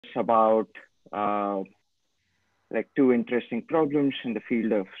about uh, like two interesting problems in the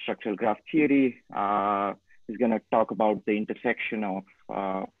field of structural graph theory. He's going to talk about the intersection of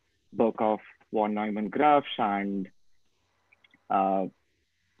Birkhoff von Neumann graphs and uh,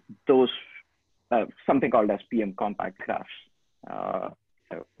 those something called as PM compact graphs. Uh,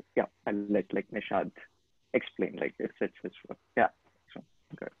 so yeah, I'll let like Nishad explain like it's yeah. So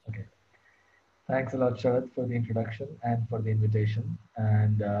good. Okay. Thanks a lot, Sharad, for the introduction and for the invitation.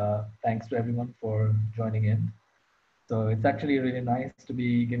 And thanks to everyone for joining in. So it's actually really nice to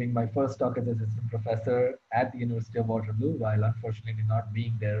be giving my first talk as assistant professor at the University of Waterloo, while unfortunately not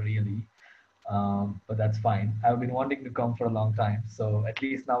being there really. But that's fine. I've been wanting to come for a long time, so at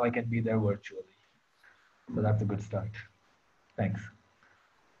least now I can be there virtually. So that's a good start. Thanks.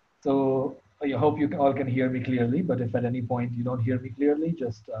 So I hope you all can hear me clearly, but if at any point you don't hear me clearly,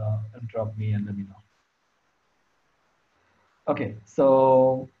 just interrupt me and let me know. Okay,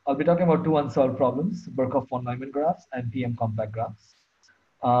 so I'll be talking about two unsolved problems, Birkhoff von Neumann graphs and PM compact graphs.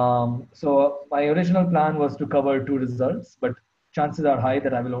 So my original plan was to cover two results, but chances are high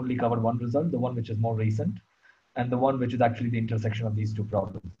that I will only cover one result, the one which is more recent, and the one which is actually the intersection of these two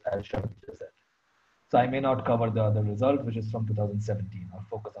problems, as Sharad just said. So I may not cover the other result, which is from 2017. I'll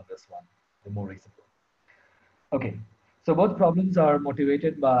focus on this one, the more recent one. Okay, so both problems are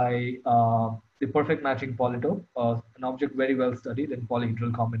motivated by the perfect matching polytope, an object very well studied in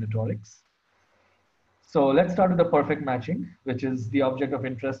polyhedral combinatorics. So let's start with the perfect matching, which is the object of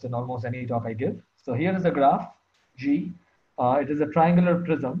interest in almost any talk I give. So here is a graph, G. It is a triangular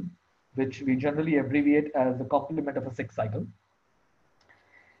prism, which we generally abbreviate as the complement of a six cycle.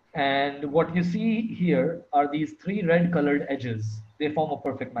 And what you see here are these three red colored edges. They form a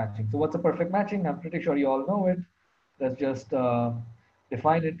perfect matching. So what's a perfect matching? I'm pretty sure you all know it. Let's just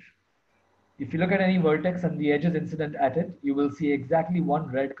define it. If you look at any vertex and the edges incident at it, you will see exactly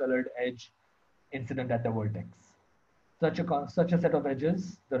one red colored edge incident at the vertex. Such a set of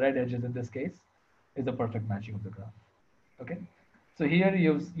edges, the red edges in this case, is a perfect matching of the graph. Okay. So here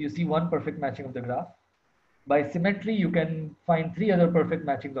you see one perfect matching of the graph. By symmetry, you can find three other perfect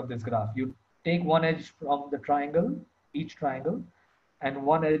matchings of this graph. You take one edge from the triangle, each triangle, and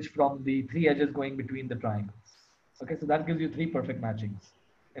one edge from the three edges going between the triangles. Okay, so that gives you three perfect matchings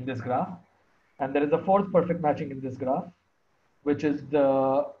in this graph. And there is a fourth perfect matching in this graph, which is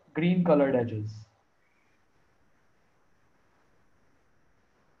the green colored edges.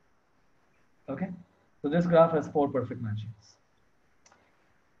 Okay, so this graph has four perfect matchings.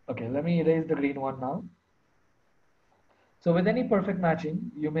 Okay, let me erase the green one now. So with any perfect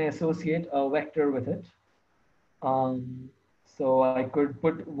matching, you may associate a vector with it. So I could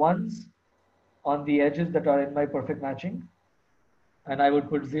put ones on the edges that are in my perfect matching, and I would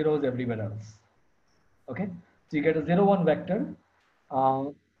put zeros everywhere else. Okay, so you get a 0, 1 vector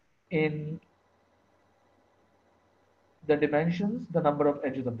in the dimensions, the number of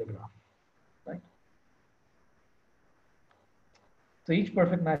edges of the graph, right? So each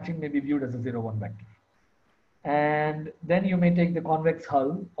perfect matching may be viewed as a 0, 1 vector. And then you may take the convex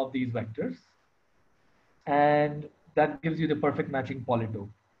hull of these vectors, and that gives you the perfect matching polytope.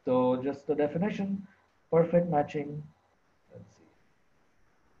 So just the definition, perfect matching, let's see.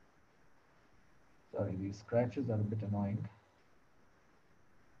 Sorry, these scratches are a bit annoying.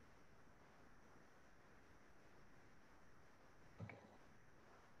 Okay.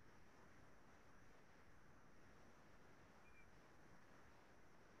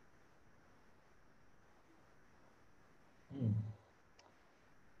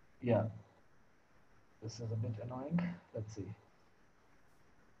 Yeah, this is a bit annoying. Let's see.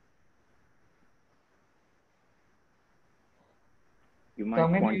 You So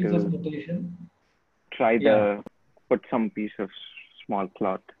I'm might going to want use this to notation. try Yeah, put some piece of small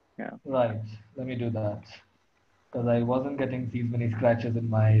cloth. Yeah. right. Let me do that because I wasn't getting these many scratches in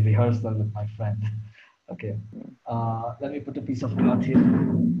my rehearsal with my friend. Okay. Let me put a piece of cloth here.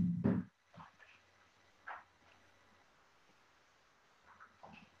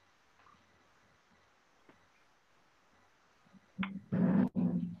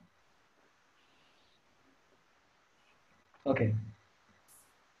 Okay.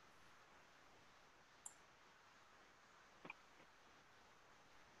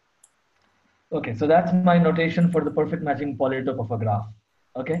 Okay, so that's my notation for the perfect matching polytope of a graph.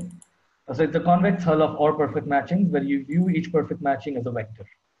 Okay. So it's a convex hull of all perfect matchings where you view each perfect matching as a vector.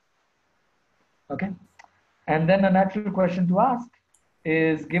 Okay. And then a natural question to ask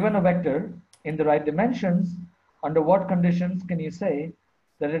is, given a vector in the right dimensions, under what conditions can you say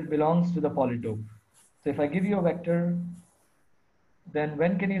that it belongs to the polytope? So if I give you a vector, then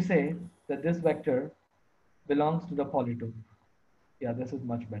when can you say that this vector belongs to the polytope? Yeah, this is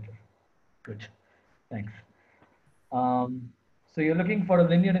much better. Good. Thanks. Um, so you're looking for a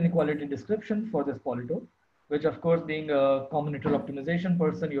linear inequality description for this polytope, which of course being a combinatorial optimization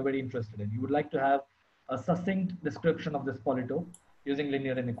person, you're very interested in. You would like to have a succinct description of this polytope using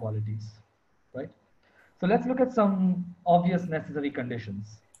linear inequalities, right? So let's look at some obvious necessary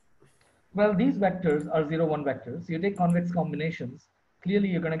conditions. Well, these vectors are 0, 1 vectors. You take convex combinations, clearly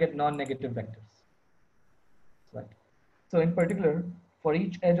you're going to get non-negative vectors, right? So in particular, for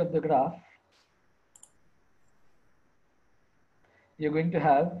each edge of the graph, you're going to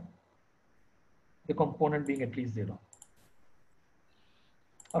have the component being at least 0.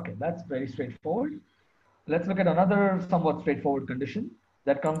 Okay, that's very straightforward. Let's look at another somewhat straightforward condition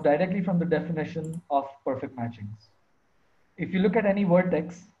that comes directly from the definition of perfect matchings. If you look at any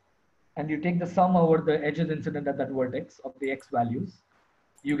vertex and you take the sum over the edges incident at that vertex of the x values,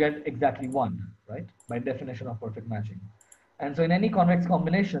 you get exactly 1, right? By definition of perfect matching. And so in any convex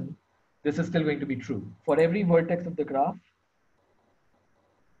combination, this is still going to be true. For every vertex of the graph,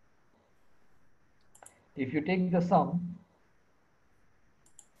 if you take the sum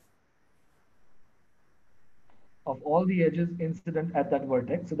of all the edges incident at that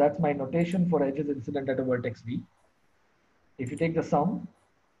vertex, so that's my notation for edges incident at a vertex V. If you take the sum,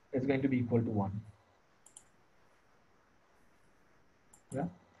 it's going to be equal to 1. Yeah.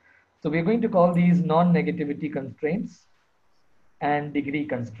 So we're going to call these non-negativity constraints and degree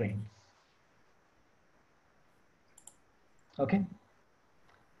constraints. Okay.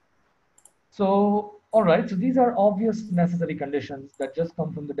 So, all right. So these are obvious necessary conditions that just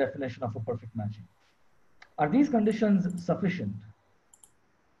come from the definition of a perfect matching. Are these conditions sufficient?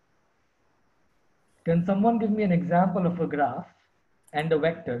 Can someone give me an example of a graph and a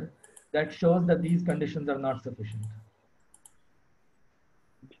vector that shows that these conditions are not sufficient?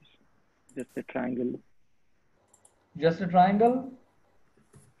 Just a triangle. Just a triangle?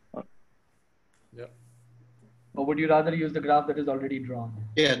 Yeah. Or would you rather use the graph that is already drawn?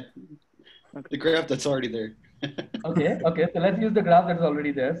 Yeah, the graph that's already there. Okay, okay. So let's use the graph that is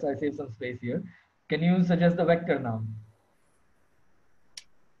already there. So I save some space here. Can you suggest the vector now?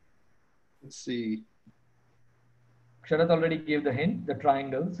 Let's see. Sharath already gave the hint, the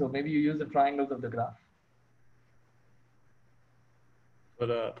triangle. So maybe you use the triangles of the graph.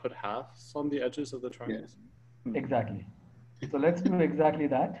 Put halves on the edges of the triangles. Exactly. So let's do exactly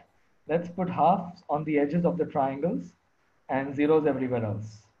that. Let's put halves on the edges of the triangles and zeros everywhere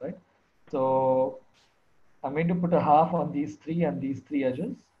else, right? So I'm going to put a half on these three and these three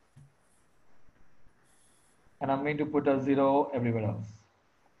edges. And I'm going to put a 0 everywhere else.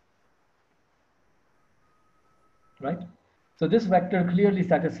 Right? So this vector clearly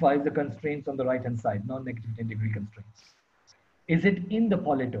satisfies the constraints on the right-hand side, non-negativity degree constraints. Is it in the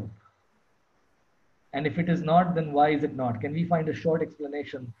polytope? And if it is not, then why is it not? Can we find a short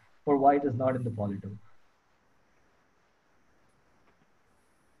explanation for why it is not in the polytope?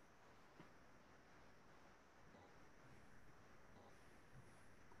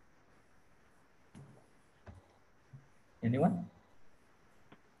 Anyone?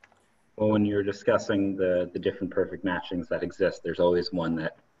 Well, when you're discussing the different perfect matchings that exist, there's always one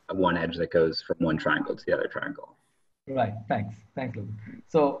edge that goes from one triangle to the other triangle. Right. Thanks. Thanks, Luke.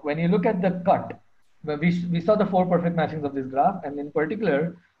 So when you look at the cut, we saw the 4 perfect matchings of this graph, and in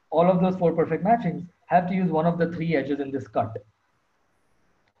particular, all of those 4 perfect matchings have to use one of the 3 edges in this cut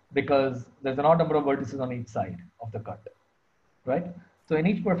because there's an odd number of vertices on each side of the cut, right? So in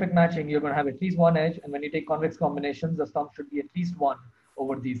each perfect matching, you're going to have at least one edge, and when you take convex combinations, the sum should be at least 1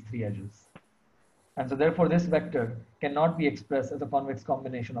 over these 3 edges. And so therefore, this vector cannot be expressed as a convex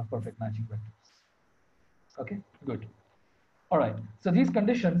combination of perfect matching vectors. Okay, good. All right, so these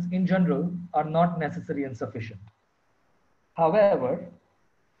conditions in general are not necessary and sufficient. However,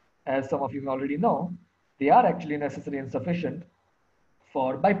 as some of you may already know, they are actually necessary and sufficient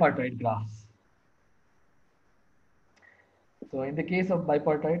for bipartite graphs. So in the case of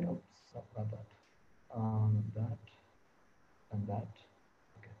bipartite, oops, not that, that and that.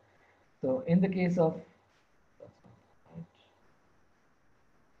 Okay. So in the case of, that's not right.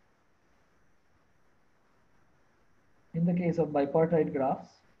 In the case of bipartite graphs,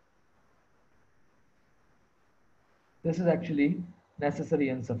 this is actually necessary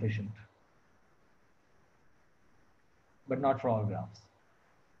and sufficient, but not for all graphs.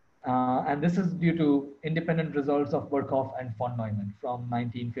 And this is due to independent results of Birkhoff and von Neumann from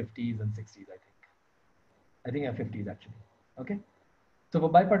 1950s and 60s, I think 50s actually. Okay, so for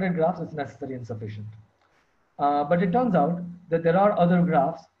bipartite graphs, it's necessary and sufficient. But it turns out that there are other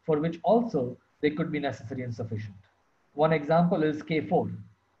graphs for which also they could be necessary and sufficient. One example is K4.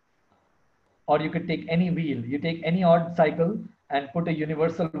 Or you could take any wheel. You take any odd cycle and put a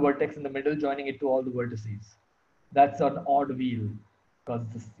universal vertex in the middle, joining it to all the vertices. That's an odd wheel because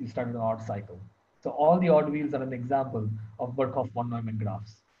you started an odd cycle. So all the odd wheels are an example of Birkhoff von Neumann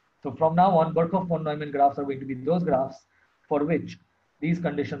graphs. So from now on, Birkhoff von Neumann graphs are going to be those graphs for which these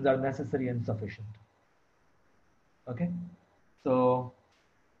conditions are necessary and sufficient. Okay, so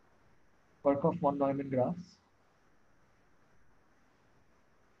Birkhoff von Neumann graphs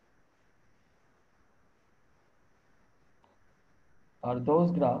are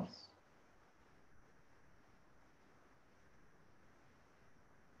those graphs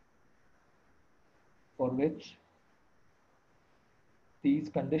for which these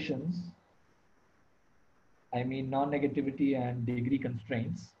conditions, I mean non-negativity and degree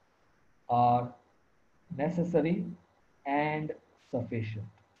constraints, are necessary and sufficient.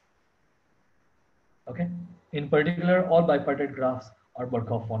 Okay. In particular, all bipartite graphs are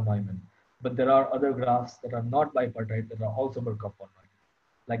Birkhoff von Neumann, but there are other graphs that are not bipartite that are also Birkhoff von Neumann,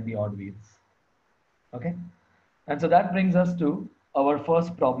 like the odd wheels. Okay. And so that brings us to our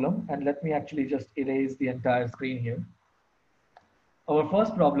first problem. And let me actually just erase the entire screen here. Our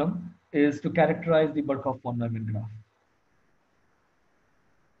first problem is to characterize the Birkhoff von Neumann graph.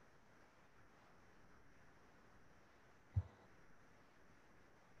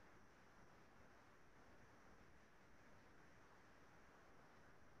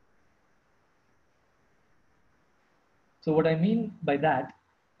 So what I mean by that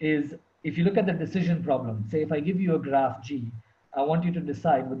is, if you look at the decision problem, say if I give you a graph G, I want you to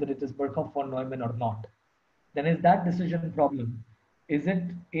decide whether it is Birkhoff von Neumann or not. Then is that decision problem, is it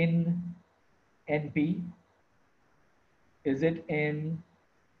in NP? Is it in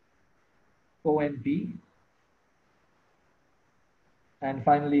co-NP? And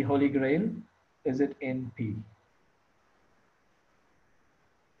finally, Holy Grail, is it in P?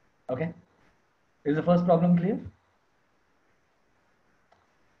 Okay, is the first problem clear?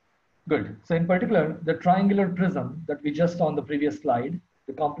 Good. So in particular, the triangular prism that we just saw on the previous slide,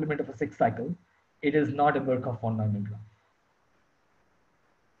 the complement of a 6 cycle, it is not a Birkhoff von Neumann graph.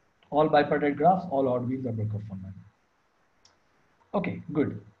 All bipartite graphs, all odd wheels are Birkhoff von Neumann. Okay,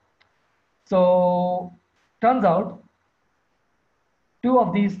 good. So turns out 2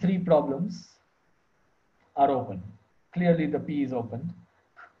 of these 3 problems are open. Clearly the P is open,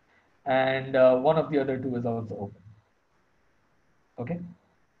 and one of the other 2 is also open. Okay.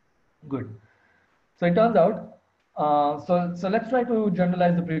 Good. So it turns out, so let's try to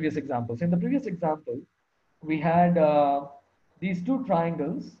generalize the previous example. So in the previous example, we had these 2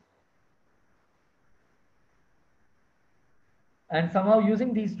 triangles, and somehow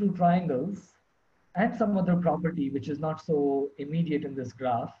using these 2 triangles and some other property which is not so immediate in this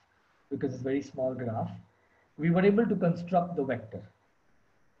graph because it's a very small graph, we were able to construct the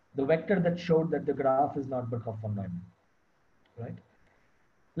vector that showed that the graph is not Birkhoff von Neumann, right?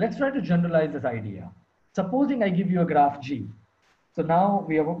 Let's try to generalize this idea. Supposing I give you a graph G. So now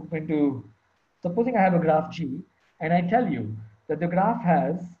we are going to, supposing I have a graph G and I tell you that the graph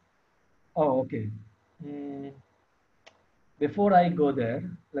has, oh, okay. Before I go there,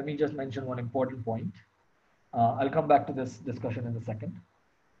 let me just mention one important point. I'll come back to this discussion in a second.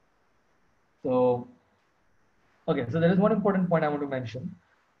 So, okay, so there is one important point I want to mention,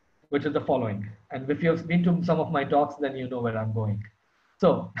 which is the following. And if you have been to some of my talks, then you know where I'm going.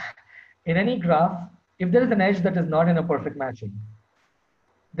 So in any graph, if there is an edge that is not in a perfect matching,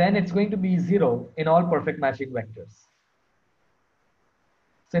 then it's going to be 0 in all perfect matching vectors.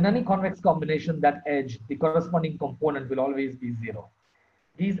 So in any convex combination, that edge, the corresponding component will always be 0.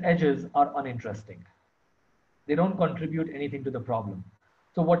 These edges are uninteresting. They don't contribute anything to the problem.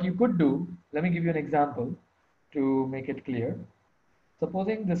 So what you could do, let me give you an example to make it clear.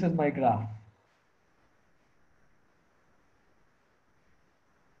 Supposing this is my graph.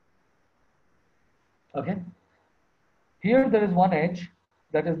 Okay. Here there is one edge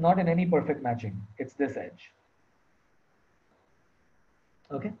that is not in any perfect matching. It's this edge.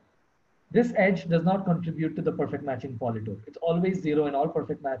 Okay. This edge does not contribute to the perfect matching polytope. It's always 0 in all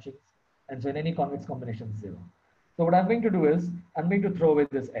perfect matchings. And so in any convex combination, 0. So what I'm going to do is I'm going to throw away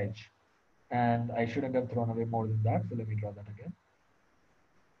this edge. And I shouldn't have thrown away more than that. So let me draw that again.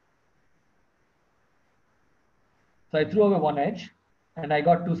 So I threw away one edge and I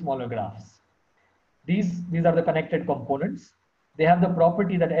got 2 smaller graphs. These are the connected components. They have the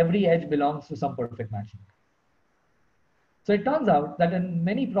property that every edge belongs to some perfect matching. So it turns out that in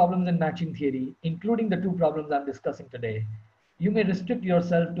many problems in matching theory, including the 2 problems I'm discussing today, you may restrict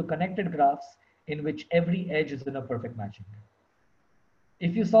yourself to connected graphs in which every edge is in a perfect matching.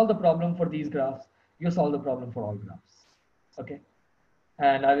 If you solve the problem for these graphs, you solve the problem for all graphs. Okay.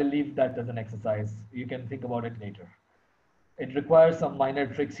 And I will leave that as an exercise. You can think about it later. It requires some minor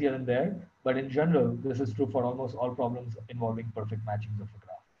tricks here and there, but in general, this is true for almost all problems involving perfect matchings of a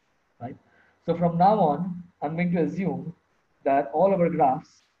graph, right? So from now on, I'm going to assume that all our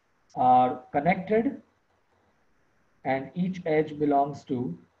graphs are connected and each edge belongs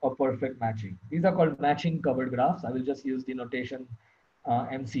to a perfect matching. These are called matching covered graphs. I will just use the notation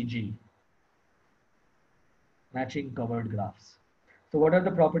MCG, matching covered graphs. So what are the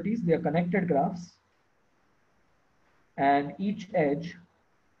properties? They are connected graphs and each edge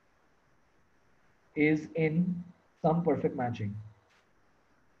is in some perfect matching.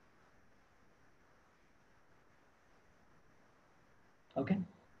 Okay.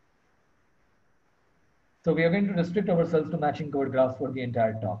 So we are going to restrict ourselves to matching covered graphs for the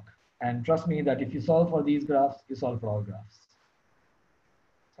entire talk. And trust me that if you solve for these graphs, you solve for all graphs.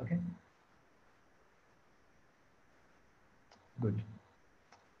 Okay. Good.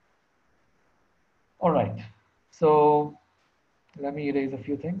 All right. So let me erase a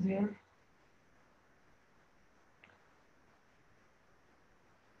few things here.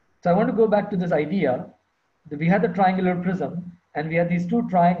 So I want to go back to this idea that we had the triangular prism and we had these two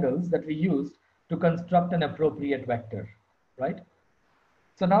triangles that we used to construct an appropriate vector, right?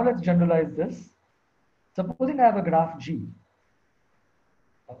 So now let's generalize this. Supposing I have a graph G.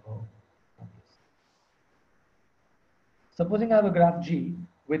 Supposing I have a graph G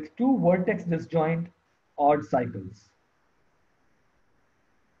with two vertex disjoint odd cycles.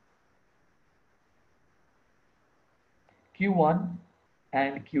 Q1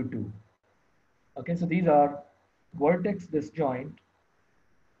 and Q2. Okay, so these are vertex disjoint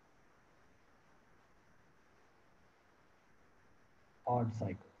odd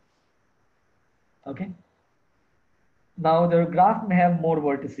cycles. Okay. Now the graph may have more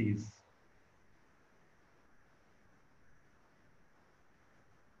vertices.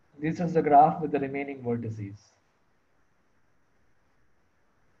 This is the graph with the remaining vertices.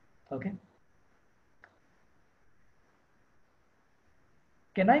 Okay.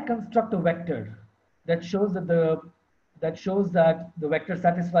 Can I construct a vector that shows that the vector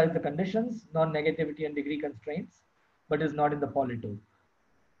satisfies the conditions, non-negativity and degree constraints, but is not in the polytope?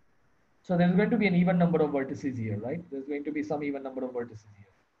 So there's going to be an even number of vertices here, right? There's going to be some even number of vertices here.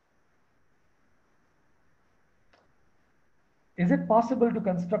 Is it possible to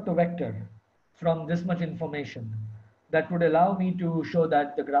construct a vector from this much information that would allow me to show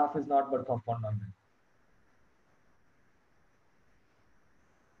that the graph is not Birkhoff von Neumann?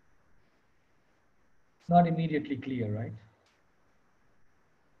 It's not immediately clear, right?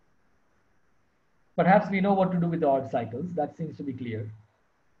 Perhaps we know what to do with the odd cycles. That seems to be clear.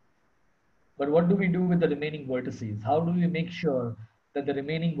 But what do we do with the remaining vertices? How do we make sure that the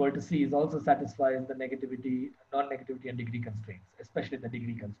remaining vertices also satisfies the negativity, non-negativity and degree constraints, especially the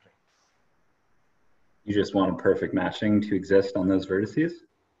degree constraints? You just want a perfect matching to exist on those vertices?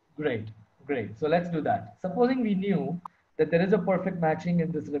 Great, great. So let's do that. Supposing we knew that there is a perfect matching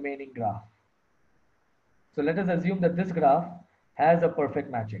in this remaining graph. So let us assume that this graph has a perfect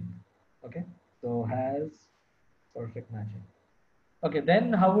matching. Okay, so has perfect matching. Okay,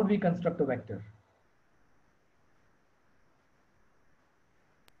 then how would we construct a vector?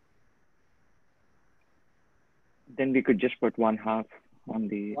 Then we could just put 1/2 on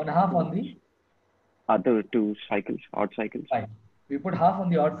the other two cycles, odd cycles. Right. We put half on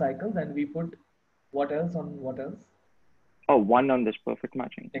the odd cycles and we put what else on what else? Oh, 1 on this perfect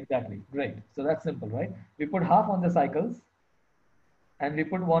matching. Exactly. Great. So that's simple, right? We put half on the cycles and we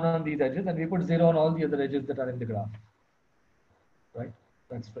put 1 on these edges and we put 0 on all the other edges that are in the graph. Right?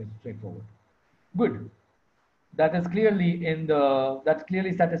 That's straightforward. Good. That is clearly that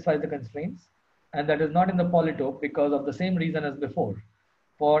clearly satisfies the constraints, and that is not in the polytope because of the same reason as before.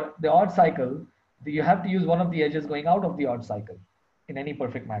 For the odd cycle, you have to use one of the edges going out of the odd cycle in any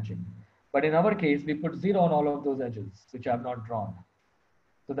perfect matching. But in our case, we put 0 on all of those edges, which I have not drawn.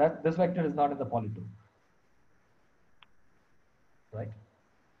 So that this vector is not in the polytope. Right?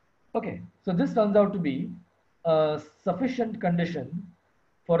 Okay, so this turns out to be a sufficient condition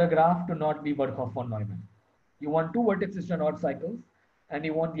for a graph to not be Birkhoff von Neumann. You want two vertices and odd cycles, and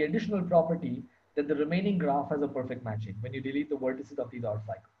you want the additional property that the remaining graph has a perfect matching when you delete the vertices of these odd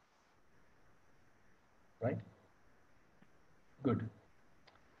cycles. Right? Good.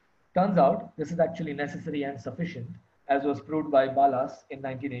 Turns out this is actually necessary and sufficient, as was proved by Balas in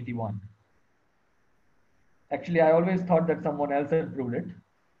 1981. Actually, I always thought that someone else had proved it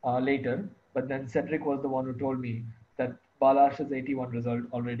later, but then Cedric was the one who told me that Balash's 81 result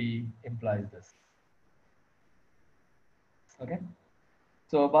already implies this. Okay,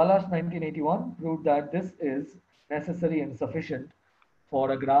 so Balash 1981 proved that this is necessary and sufficient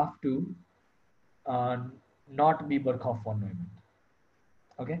for a graph to not be Birkhoff von Neumann.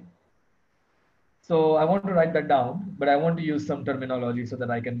 Okay. So I want to write that down, but I want to use some terminology so that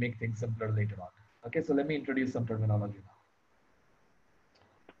I can make things simpler later on. Okay, so let me introduce some terminology now.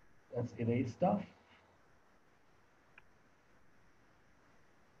 Let's erase stuff.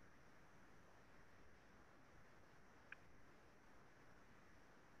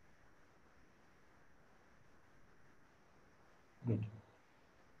 Good.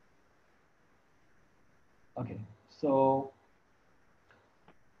 Okay, so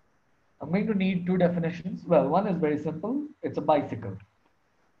I'm going to need two definitions. Well, one is very simple. It's a bicycle.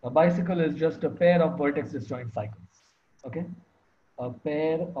 A bicycle is just a pair of vertex disjoint cycles. Okay, a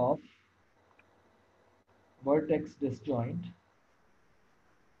pair of vertex disjoint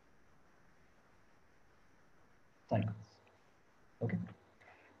cycles. Okay.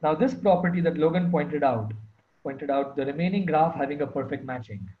 Now this property that Logan pointed out the remaining graph having a perfect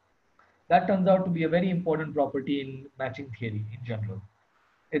matching. That turns out to be a very important property in matching theory in general.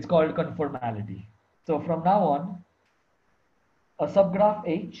 It's called conformality. So from now on, a subgraph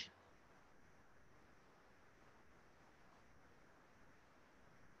H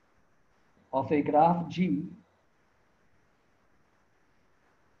of a graph G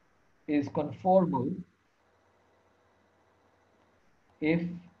is conformal if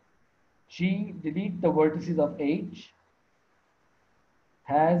G, delete the vertices of H,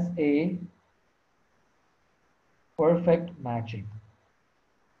 has a perfect matching.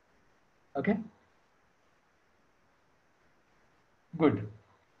 Okay? Good.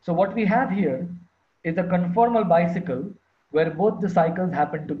 So what we have here is a conformal bicycle where both the cycles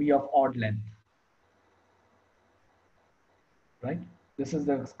happen to be of odd length. Right? This is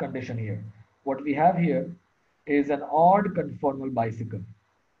the condition here. What we have here is an odd conformal bicycle.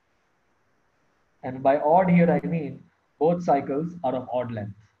 And by odd here, I mean both cycles are of odd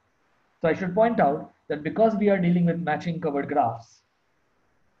length. So I should point out that because we are dealing with matching covered graphs,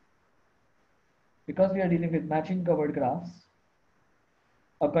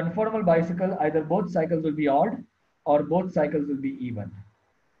 a conformal bicycle, either both cycles will be odd or both cycles will be even.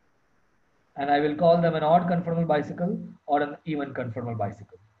 And I will call them an odd conformal bicycle or an even conformal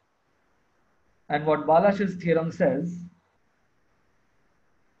bicycle. And what Balazs's theorem says,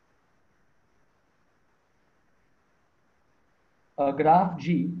 a graph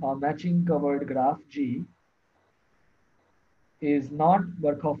G, a matching covered graph G, is not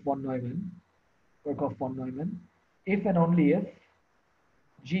Birkhoff von Neumann, if and only if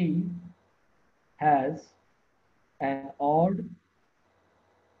G has an odd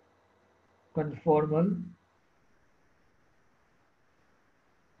conformal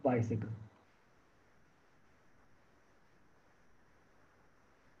bicycle.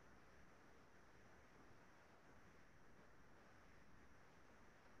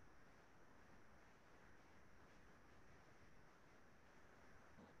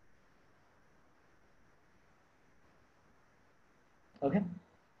 Okay?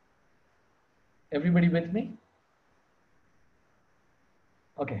 Everybody with me?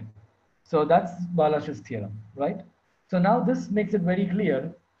 Okay. So that's Balazs's theorem, right? So now this makes it very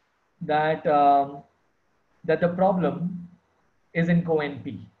clear that that the problem is in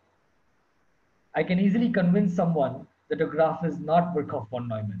co-NP. I can easily convince someone that a graph is not Birkhoff von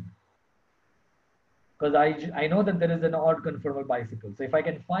Neumann because I know that there is an odd conformal bicycle. So if I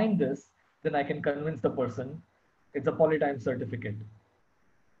can find this, then I can convince the person it's a polytime certificate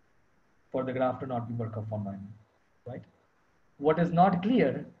for the graph to not be Birkhoff von Neumann, right? What is not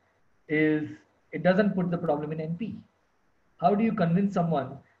clear is it doesn't put the problem in NP. How do you convince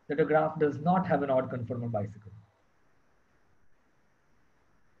someone that a graph does not have an odd conformal bicycle?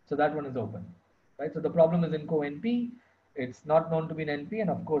 So that one is open, right? So the problem is in co-NP. It's not known to be in NP, and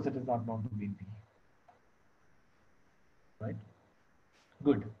of course it is not known to be in P, right?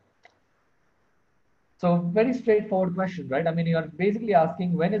 Good. So very straightforward question, right? I mean, you are basically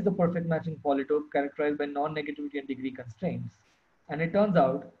asking when is the perfect matching polytope characterized by non-negativity and degree constraints? And it turns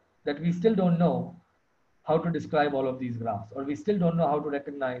out that we still don't know how to describe all of these graphs, or we still don't know how to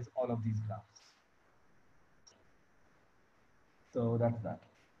recognize all of these graphs. So that's that.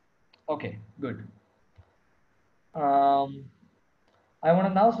 Okay, good. I want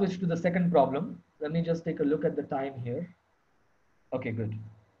to now switch to the second problem. Let me just take a look at the time here. Okay, good.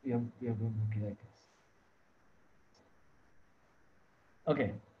 We are going okay, I guess.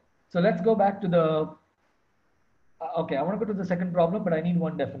 Okay, so let's go back to the, okay, I want to go to the second problem, but I need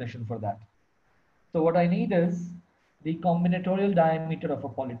one definition for that. So what I need is the combinatorial diameter of a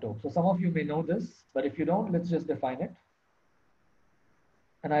polytope. So some of you may know this, but if you don't, let's just define it.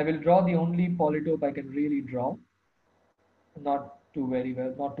 And I will draw the only polytope I can really draw. Not too very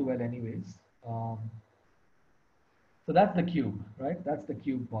well, not too well anyways. So that's the cube, right? That's the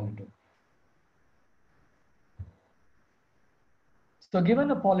cube polytope. So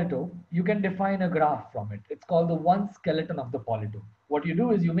given a polytope, you can define a graph from it. It's called the one skeleton of the polytope. What you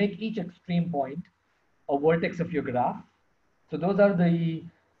do is you make each extreme point a vertex of your graph. So those are the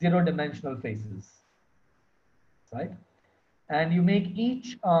zero-dimensional faces, right? And you make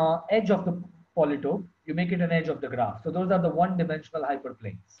each edge of the polytope, you make it an edge of the graph. So those are the one-dimensional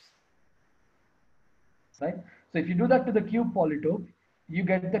hyperplanes, right? So if you do that to the cube polytope, you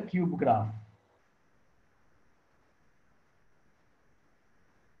get the cube graph.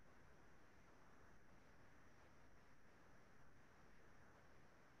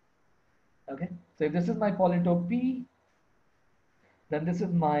 Okay, so if this is my polytope P, then this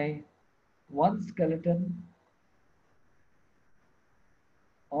is my one skeleton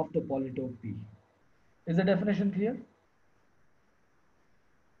of the polytope P. Is the definition clear?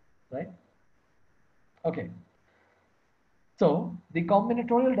 Right? Okay. So the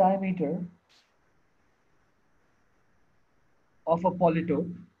combinatorial diameter of a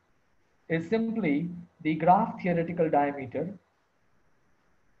polytope is simply the graph theoretical diameter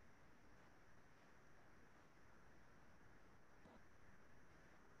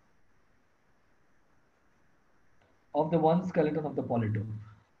of the one skeleton of the polytope.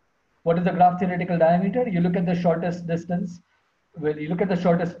 What is the graph theoretical diameter? You look at the shortest distance, well, you look at the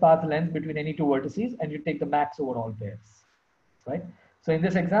shortest path length between any two vertices and you take the max over all pairs, right? So in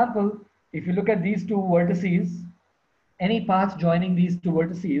this example, if you look at these two vertices, any path joining these two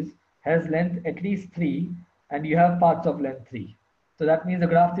vertices has length at least 3 and you have paths of length 3. So that means the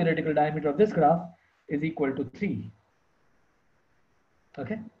graph theoretical diameter of this graph is equal to 3.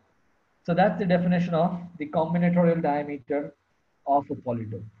 Okay? So that's the definition of the combinatorial diameter of a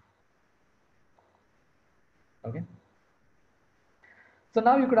polytope. Okay? So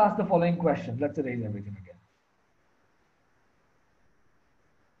now you could ask the following question. Let's erase everything again.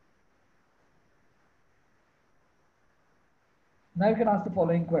 Now you can ask the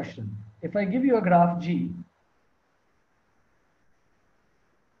following question. If I give you a graph G,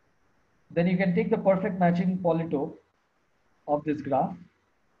 then you can take the perfect matching polytope of this graph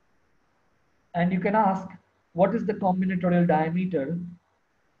and you can ask what is the combinatorial diameter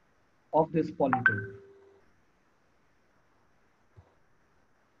of this polytope.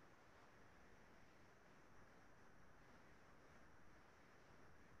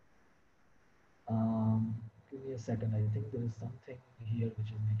 Give me a second. I think there is something here which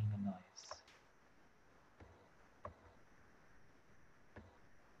is making a noise.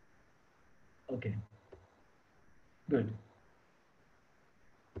 Okay, good.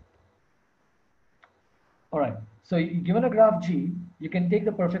 All right, so given a graph G, you can take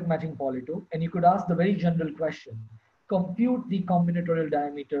the perfect matching polytope and you could ask the very general question, compute the combinatorial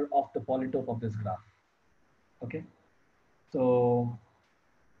diameter of the polytope of this graph. Okay, so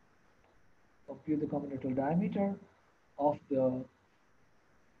compute the combinatorial diameter of the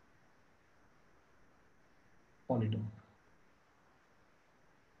polytope.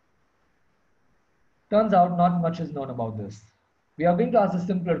 Turns out not much is known about this. We are going to ask a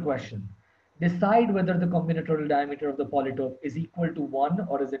simpler question. Decide whether the combinatorial diameter of the polytope is equal to 1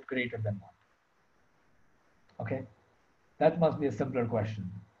 or is it greater than 1. Okay, that must be a simpler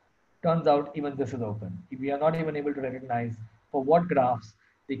question. Turns out even this is open. We are not even able to recognize for what graphs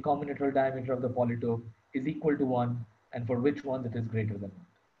the combinatorial diameter of the polytope is equal to 1 and for which ones it is greater than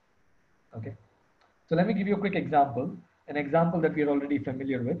 1. Okay, so let me give you a quick example, an example that we are already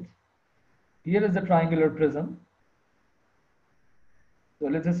familiar with. Here is the triangular prism. So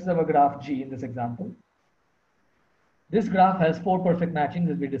let's just have a graph G in this example. This graph has 4 perfect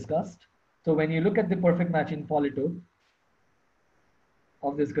matchings as we discussed. So when you look at the perfect matching polytope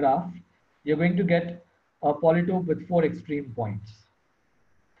of this graph, you're going to get a polytope with 4 extreme points.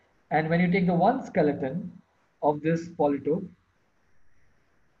 And when you take the one skeleton of this polytope,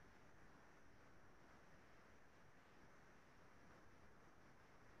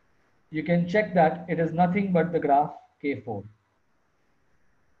 you can check that it is nothing but the graph K4.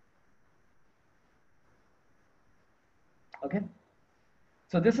 Okay,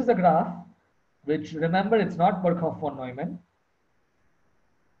 so this is a graph which, remember, it's not Birkhoff von Neumann,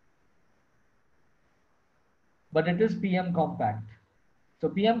 but it is PM compact. So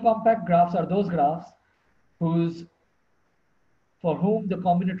PM compact graphs are those graphs for whom the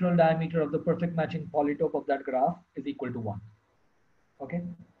combinatorial diameter of the perfect matching polytope of that graph is equal to 1. Okay,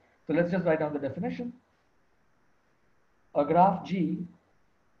 so let's just write down the definition. A graph G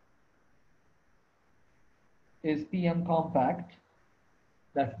is PM compact,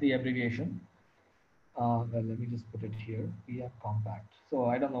 that's the abbreviation, Well, let me just put it here, PM compact. So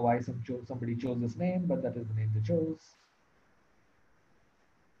I don't know why somebody chose this name, but that is the name they chose.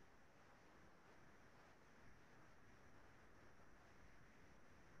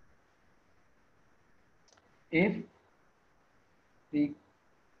 If the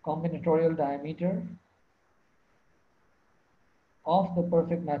combinatorial diameter of the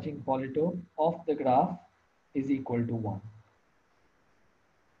perfect matching polytope of the graph is equal to 1.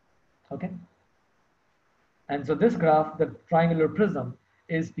 Okay? And so this graph, the triangular prism,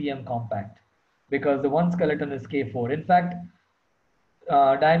 is PM compact because the one skeleton is K4. In fact,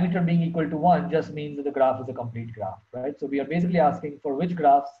 diameter being equal to 1 just means that the graph is a complete graph, right? So we are basically asking for which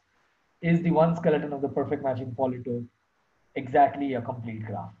graphs is the one skeleton of the perfect matching polytope exactly a complete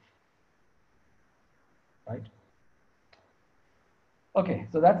graph, right? Okay,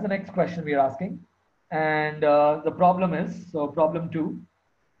 so that's the next question we are asking. And the problem is, so problem 2,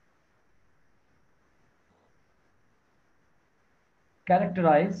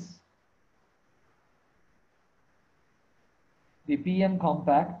 characterize the PM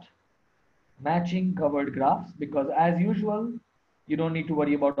compact matching covered graphs, because as usual, you don't need to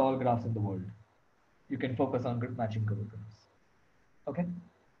worry about all graphs in the world. You can focus on matching covered graphs. Okay?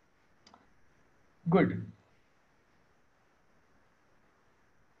 Good.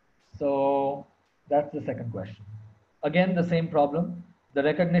 So that's the second question. Again, the same problem. The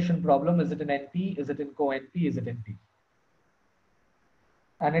recognition problem, is it in NP? Is it in co-NP? Is it in P?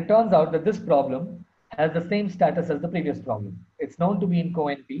 And it turns out that this problem has the same status as the previous problem. It's known to be in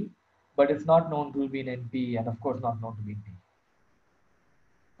co-NP, but it's not known to be in NP, and of course not known to be in P.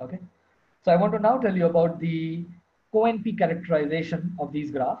 Okay? So I want to now tell you about the co-NP characterization of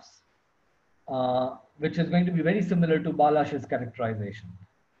these graphs, which is going to be very similar to Balazs's characterization.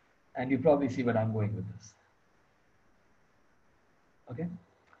 And you probably see where I'm going with this. Okay?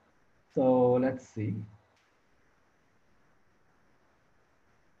 So let's see.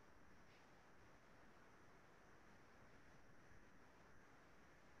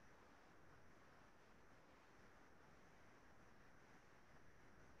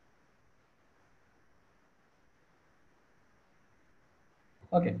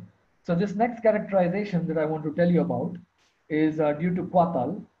 Okay, so this next characterization that I want to tell you about is due to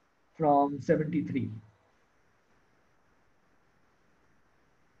Kothari from 73.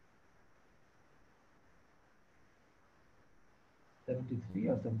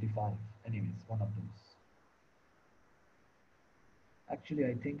 Or 75, anyways, one of those. Actually,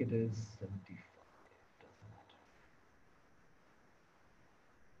 I think it is 75. Doesn't matter.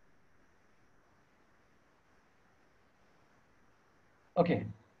 Okay,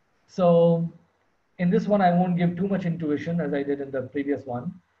 so in this one, I won't give too much intuition as I did in the previous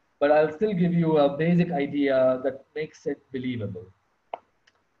one, but I'll still give you a basic idea that makes it believable.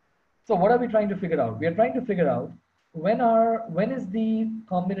 So what are we trying to figure out? We are trying to figure out when is the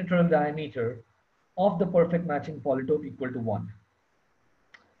combinatorial diameter of the perfect matching polytope equal to 1?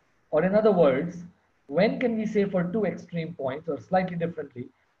 Or in other words, when can we say for two extreme points, or slightly differently,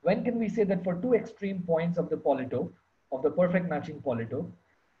 when can we say that for two extreme points of the polytope, of the perfect matching polytope,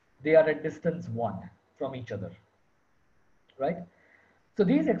 they are at distance 1 from each other, right? So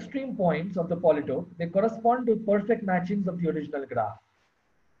these extreme points of the polytope, they correspond to perfect matchings of the original graph.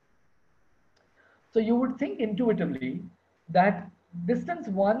 So you would think intuitively that distance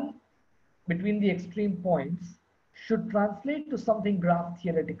 1 between the extreme points should translate to something graph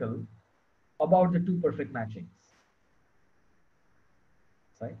theoretical about the two perfect matchings.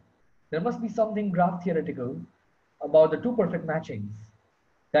 Right? There must be something graph theoretical about the two perfect matchings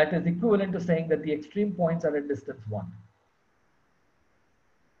that is equivalent to saying that the extreme points are at distance 1.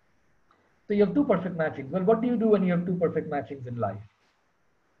 So you have two perfect matchings. Well, what do you do when you have two perfect matchings in life?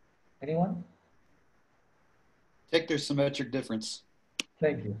 Anyone? Take their symmetric difference.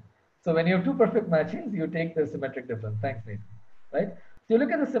 Thank you. So when you have two perfect matchings, you take the symmetric difference. Thanks, Nathan. Right? So you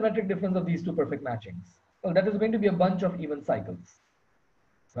look at the symmetric difference of these two perfect matchings. Well, that is going to be a bunch of even cycles,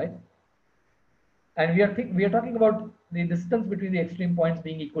 right? And we are talking about the distance between the extreme points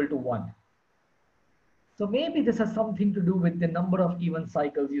being equal to 1. So maybe this has something to do with the number of even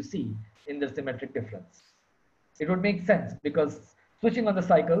cycles you see in the symmetric difference. It would make sense because switching on the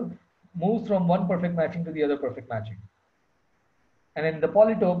cycle moves from one perfect matching to the other perfect matching. And in the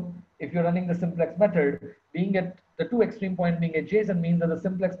polytope, if you're running the simplex method, being at the two extreme points being adjacent means that the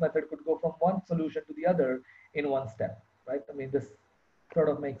simplex method could go from one solution to the other in one step, right? I mean, this sort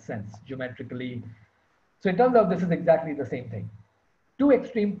of makes sense geometrically. So it turns out this is exactly the same thing. Two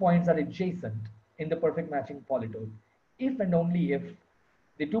extreme points are adjacent in the perfect matching polytope if and only if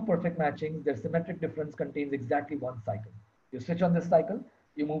the two perfect matchings, their symmetric difference contains exactly one cycle. You switch on this cycle,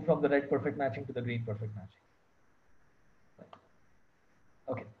 you move from the red perfect matching to the green perfect matching.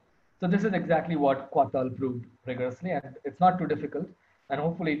 Okay, so this is exactly what Kothari proved rigorously, and it's not too difficult, and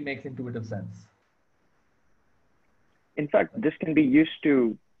hopefully it makes intuitive sense. In fact, this can be used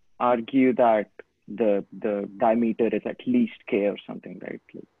to argue that the diameter is at least k or something, right?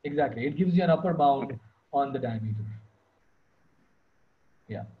 Like, Exactly, it gives you an upper bound okay. on the diameter.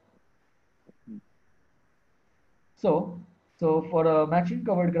 Yeah. So for a matching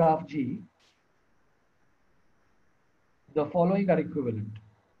covered graph G, the following are equivalent.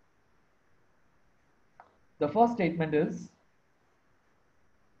 The first statement is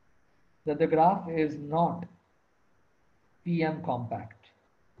that the graph is not PM compact.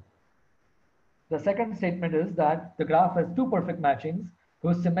 The second statement is that the graph has two perfect matchings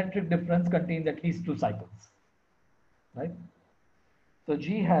whose symmetric difference contains at least two cycles. Right? So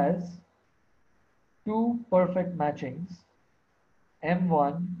G has two perfect matchings,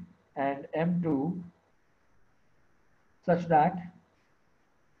 M1 and M2, such that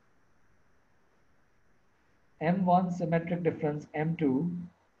M1 symmetric difference M2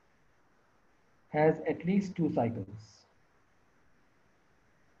 has at least two cycles.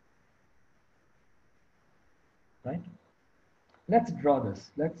 Right? Let's draw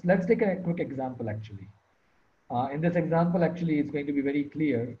this. Let's take a quick example actually. In this example, actually, it's going to be very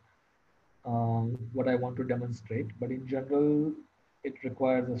clear what I want to demonstrate, but in general, it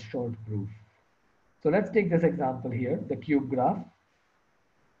requires a short proof. So let's take this example here, the cube graph.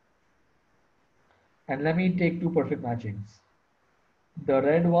 And let me take two perfect matchings. The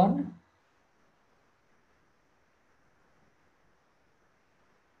red one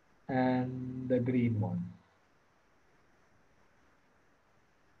and the green one.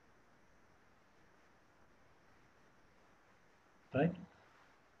 Right?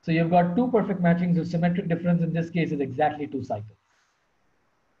 So you've got two perfect matchings, the symmetric difference in this case is exactly two cycles.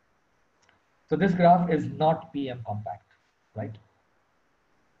 So this graph is not PM compact, right?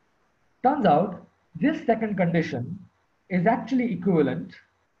 Turns out this second condition is actually equivalent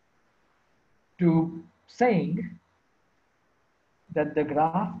to saying that the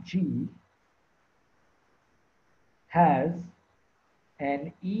graph G has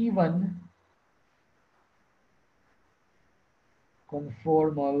an even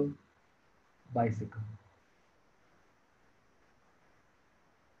conformal bicycle.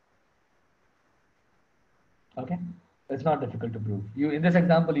 Okay, it's not difficult to prove. In this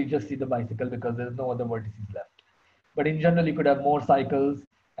example, you just see the bicycle because there's no other vertices left. But in general, you could have more cycles,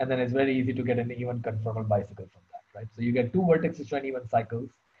 and then it's very easy to get an even conformal bicycle from that, right? So you get two vertices to an even cycles,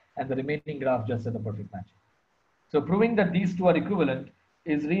 and the remaining graph just has a perfect matching. So proving that these two are equivalent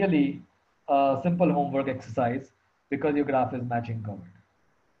is really a simple homework exercise because your graph is matching covered.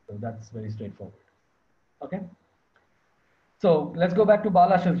 So that's very straightforward. Okay. So let's go back to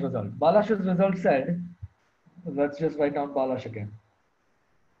Balazs's result. Balazs's result said, let's just write down Balazs again.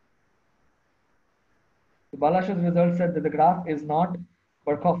 So Balazs's result said that the graph is not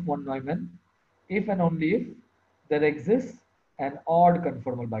Birkhoff von Neumann if and only if there exists an odd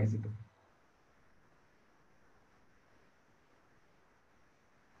conformal bicycle.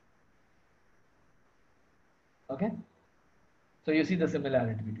 Okay. So you see the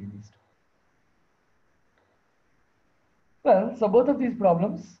similarity between these two. Well, so both of these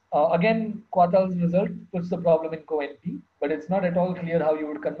problems, again, Kothari's result puts the problem in co-NP, but it's not at all clear how you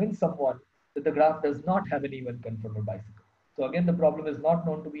would convince someone that the graph does not have an even conformal bicycle. So again, the problem is not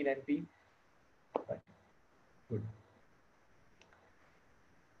known to be in NP. Right. Good.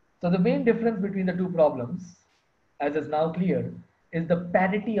 So the main difference between the two problems, as is now clear, is the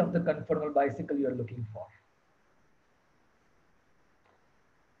parity of the conformal bicycle you are looking for.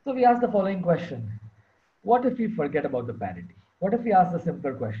 So we ask the following question. What if we forget about the parity? What if we ask the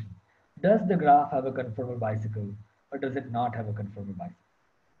simpler question? Does the graph have a conformal bicycle or does it not have a conformal bicycle?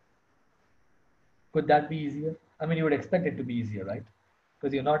 Could that be easier? I mean, you would expect it to be easier, right?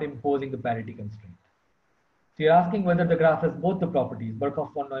 Because you're not imposing the parity constraint. So you're asking whether the graph has both the properties,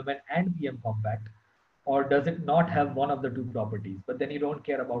 Birkhoff von Neumann and PM compact, or does it not have one of the two properties, but then you don't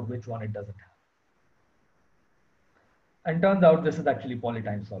care about which one it doesn't have. And turns out this is actually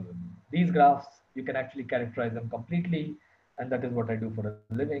polytime solvable. These graphs, you can actually characterize them completely, and that is what I do for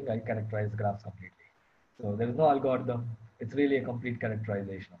a living. I characterize graphs completely. So there is no algorithm. It's really a complete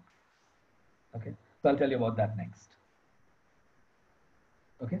characterization. Okay, so I'll tell you about that next.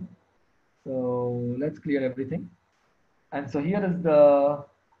 Okay, so let's clear everything. And so here is the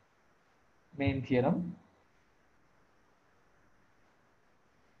main theorem.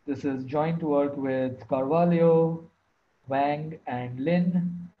 This is joint work with Carvalho, Wang, and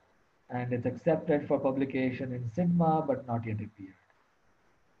Lin, and it's accepted for publication in Sigma, but not yet appeared.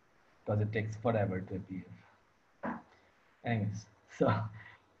 because it takes forever to appear. Anyways,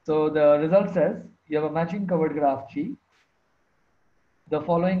 so the result says you have a matching covered graph G. The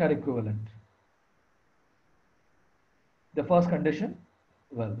following are equivalent. The first condition,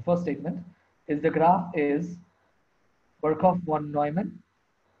 well, the first statement is the graph is Birkhoff 1 Neumann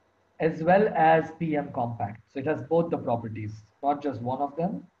as well as PM compact. So it has both the properties, not just one of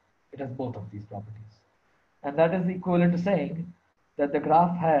them, it has both of these properties. And that is equivalent to saying that the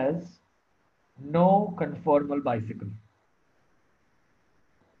graph has no conformal bicycle.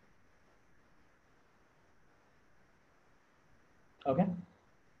 Okay.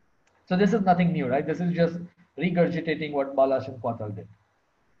 So this is nothing new, right? This is just regurgitating what Balash and Kothari did.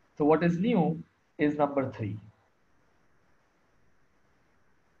 So what is new is number 3.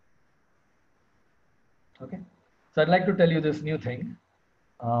 Okay. So I'd like to tell you this new thing.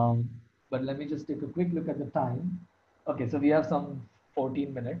 But let me just take a quick look at the time. Okay, so we have some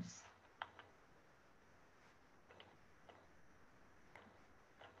 14 minutes.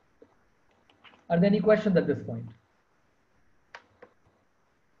 Are there any questions at this point?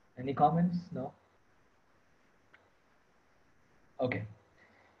 Any comments? No? Okay.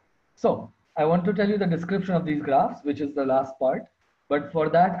 So I want to tell you the description of these graphs, which is the last part. But for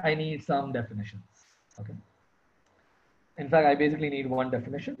that, I need some definitions. Okay. In fact, I basically need one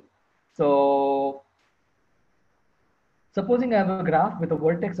definition. So supposing I have a graph with a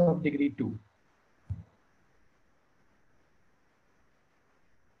vertex of degree 2.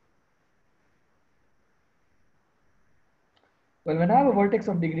 Well, when I have a vertex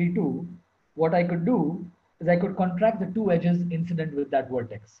of degree 2, what I could do is I could contract the two edges incident with that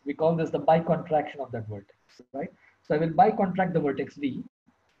vertex. We call this the bicontraction of that vertex, right? So I will bicontract the vertex V,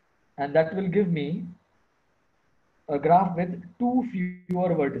 and that will give me a graph with 2 fewer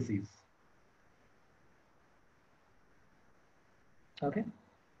vertices. Okay.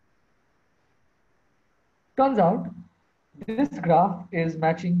 Turns out this graph is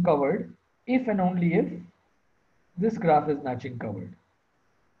matching covered if and only if this graph is matching covered.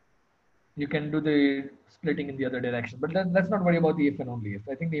 You can do the splitting in the other direction, but let's not worry about the if and only if.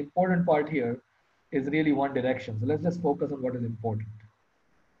 I think the important part here is really one direction. So let's just focus on what is important.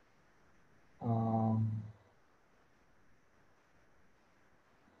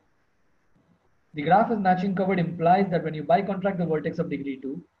 The graph is matching covered implies that when you bicontract the vertex of degree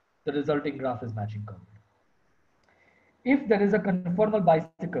 2, the resulting graph is matching covered. If there is a conformal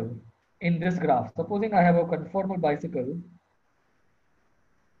bicycle in this graph, supposing I have a conformal bicycle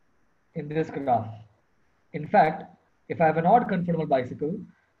in this graph. In fact, if I have an odd conformal bicycle,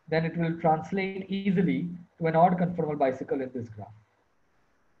 then it will translate easily to an odd conformal bicycle in this graph.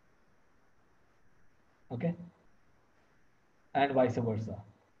 Okay? And vice versa.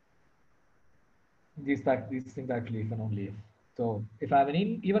 These things actually if and only if. So if I have an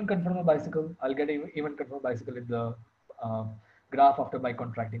even conformal bicycle, I'll get an even conformal bicycle in the graph after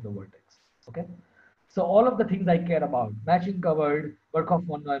bicontracting the vertex. Okay? So all of the things I care about, matching covered, Birkhoff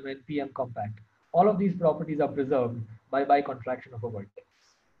 1 Neumann, PM compact, all of these properties are preserved by bicontraction of a vertex.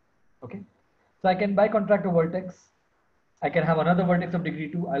 Okay? So I can bicontract a vertex. I can have another vertex of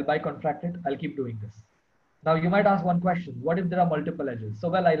degree 2. I'll bicontract it. I'll keep doing this. Now you might ask one question. What if there are multiple edges? So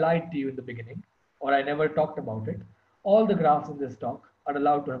well, I lied to you in the beginning, or I never talked about it. All the graphs in this talk are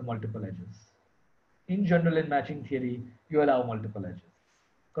allowed to have multiple edges. In general, in matching theory, you allow multiple edges.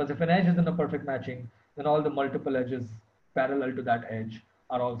 Because if an edge is in a perfect matching, then all the multiple edges parallel to that edge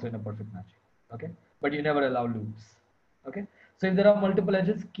are also in a perfect matching. Okay? But you never allow loops. Okay? So if there are multiple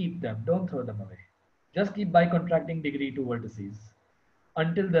edges, keep them. Don't throw them away. Just keep bicontracting degree 2 vertices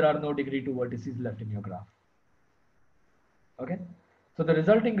until there are no degree 2 vertices left in your graph. Okay? So the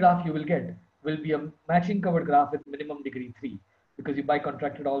resulting graph you will get will be a matching covered graph with minimum degree 3 because you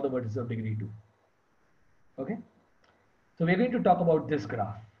bicontracted all the vertices of degree 2. Okay? So we're going to talk about this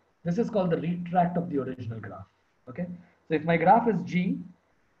graph. This is called the retract of the original graph. Okay? So if my graph is G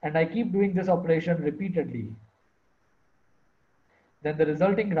and I keep doing this operation repeatedly, then the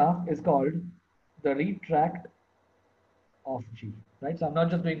resulting graph is called the retract of G. Right? So I'm not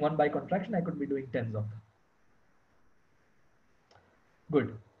just doing one bicontraction, I could be doing tens of them.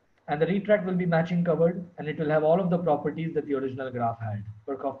 Good. And the retract will be matching covered and it will have all of the properties that the original graph had.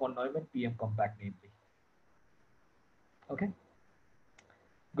 Birkhoff 1 Neumann, PM compact namely. Okay?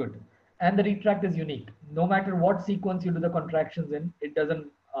 Good. And the retract is unique. No matter what sequence you do the contractions in, it doesn't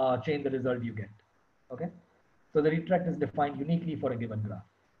change the result you get. Okay? So the retract is defined uniquely for a given graph.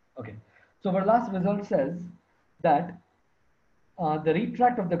 Okay. So our last result says that the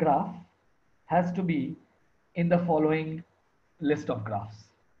retract of the graph has to be in the following list of graphs.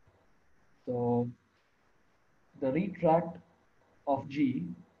 So the retract of G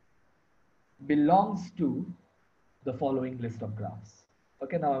belongs to the following list of graphs.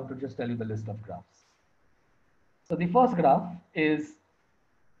 Okay, now I want to just tell you the list of graphs. So the first graph is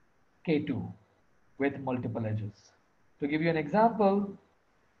K2 with multiple edges. To give you an example,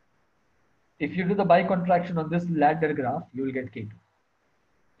 if you do the bicontraction on this ladder graph, you will get K2.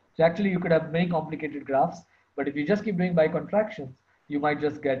 So actually you could have many complicated graphs, but if you just keep doing bicontractions, you might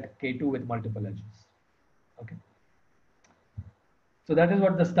just get K2 with multiple edges. Okay. So that is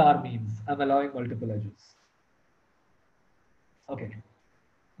what the star means. I'm allowing multiple edges. Okay.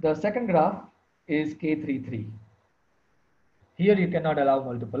 The second graph is K33. Here you cannot allow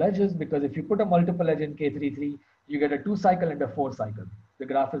multiple edges because if you put a multiple edge in K33, you get a 2 cycle and a 4 cycle. The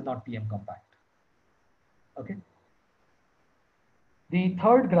graph is not PM compact. Okay. The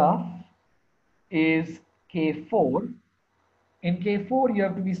third graph is K4. In K4, you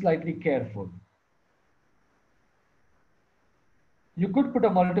have to be slightly careful. You could put a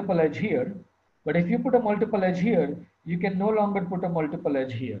multiple edge here, but if you put a multiple edge here, you can no longer put a multiple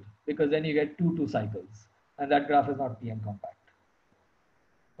edge here because then you get 2 cycles and that graph is not PM compact.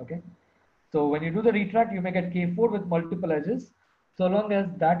 Okay. So when you do the retract, you may get K4 with multiple edges so long as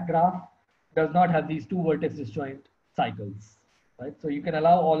that graph does not have these 2 vertex disjoint cycles, right? So you can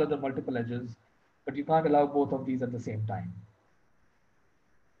allow all of the multiple edges, but you can't allow both of these at the same time.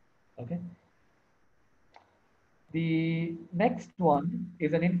 Okay. The next one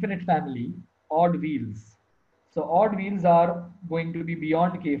is an infinite family, odd wheels. So odd wheels are going to be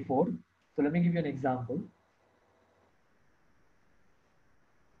beyond K4. So let me give you an example.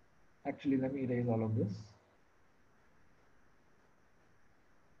 Actually, let me erase all of this.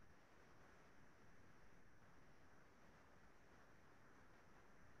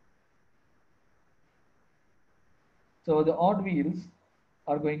 So the odd wheels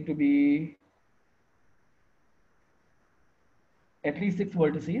are going to be at least 6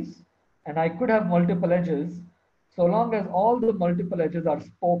 vertices, and I could have multiple edges so long as all the multiple edges are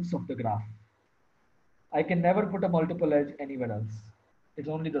spokes of the graph. I can never put a multiple edge anywhere else. It's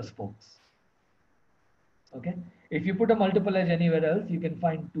only the spokes. Okay. If you put a multiple edge anywhere else, you can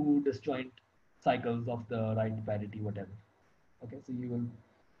find 2 disjoint cycles of the right parity, whatever. Okay. So you will.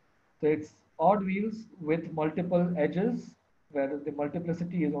 So it's odd wheels with multiple edges, where the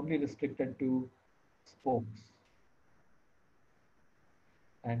multiplicity is only restricted to spokes.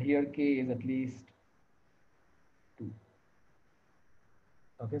 And here K is at least 2.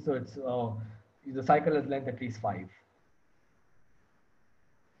 Okay, so it's the cycle is length at least 5.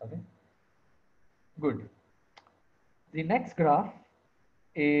 Okay, good. The next graph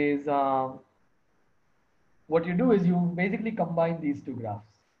is what you do is you basically combine these 2 graphs.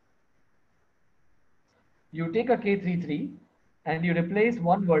 You take a K33 and you replace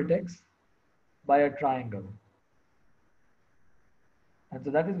one vertex by a triangle. And so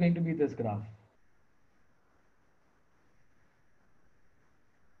that is going to be this graph.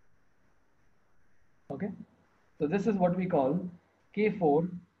 Okay, so this is what we call K4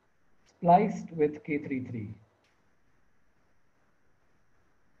 spliced with K33.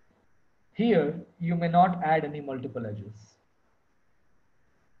 Here, you may not add any multiple edges.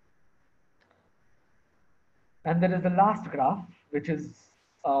 And there is the last graph, which is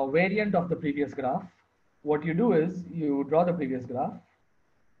a variant of the previous graph. What you do is you draw the previous graph.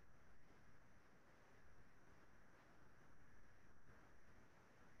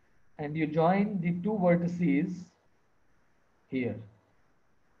 And you join the 2 vertices here.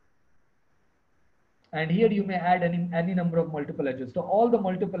 And here you may add any number of multiple edges. So all the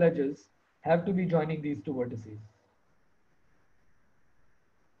multiple edges have to be joining these 2 vertices.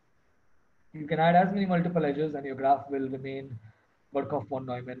 You can add as many multiple edges and your graph will remain Birkhoff von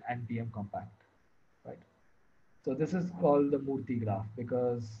Neumann and PM compact, right? So this is called the Murthy graph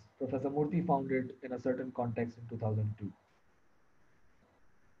because Professor Murthy found it in a certain context in 2002.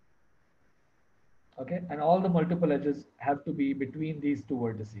 Okay, and all the multiple edges have to be between these 2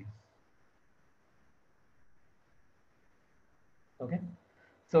 vertices. Okay,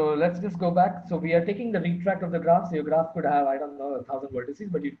 so let's just go back. So we are taking the retract of the graph. So your graph could have, I don't know, 1,000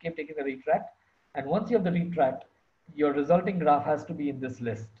 vertices, but you keep taking the retract. And once you have the retract, your resulting graph has to be in this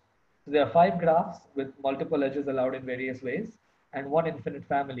list. So there are 5 graphs with multiple edges allowed in various ways, and 1 infinite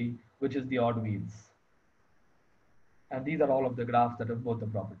family, which is the odd wheels. And these are all of the graphs that have both the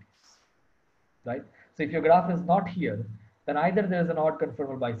properties, right? So if your graph is not here, then either there is an odd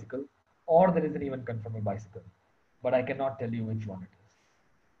conformal bicycle or there is an even conformal bicycle, but I cannot tell you which one it is.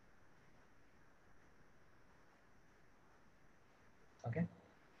 Okay,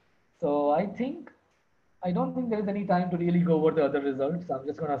 so I don't think there is any time to really go over the other results. I'm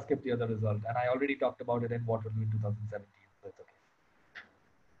just going to skip the other result, and I already talked about it in Waterloo in 2017. So it's okay.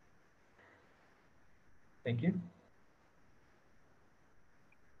 Thank you.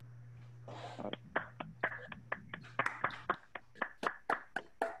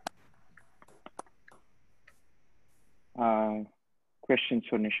 Questions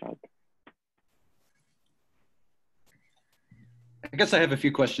for Nishad? I guess I have a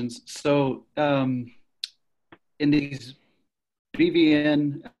few questions. So in these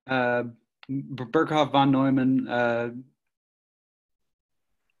BVN, Birkhoff von Neumann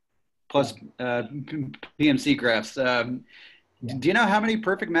plus PMC graphs, do you know how many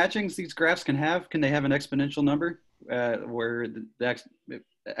perfect matchings these graphs can have? Can they have an exponential number where the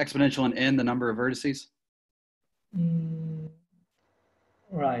exponential and n the number of vertices?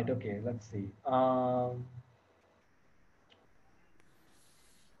 Right, okay, let's see.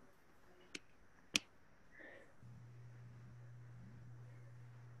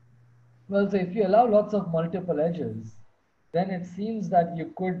 Well, so if you allow lots of multiple edges, then it seems that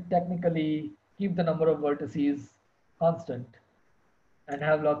you could technically keep the number of vertices constant and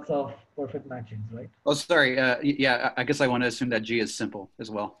have lots of perfect matchings, right? Oh, sorry. Yeah, I guess I want to assume that G is simple as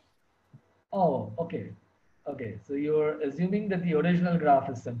well. Oh, okay. Okay, so you're assuming that the original graph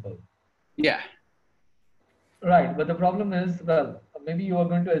is simple. Yeah. Right, but the problem is, well, maybe you are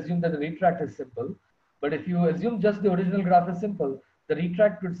going to assume that the retract is simple, but if you assume just the original graph is simple, the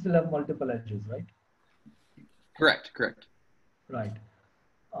retract could still have multiple edges, right? Correct, correct. Right.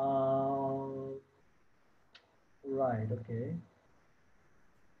 Right, okay.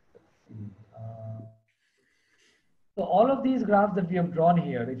 Let's see. So all of these graphs that we have drawn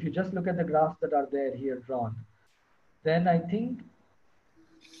here, if you just look at the graphs that are there here drawn, then I think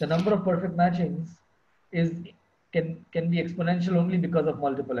the number of perfect matchings is can be exponential only because of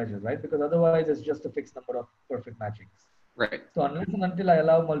multiple edges, right? Because otherwise it's just a fixed number of perfect matchings. Right. So unless and until I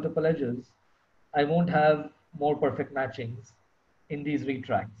allow multiple edges, I won't have more perfect matchings in these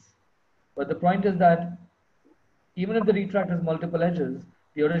retracts. But the point is that even if the retract has multiple edges,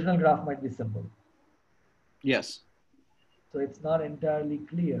 the original graph might be simple. Yes. So it's not entirely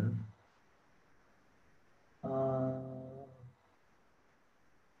clear.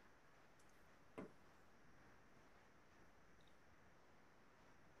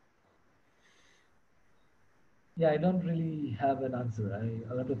 Yeah, I don't really have an answer.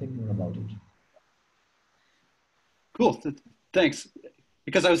 I'll have to think more about it. Cool. Thanks.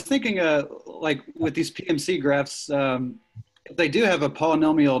 Because I was thinking, like with these PMC graphs, if they do have a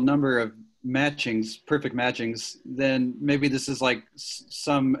polynomial number of matchings, perfect matchings, then maybe this is like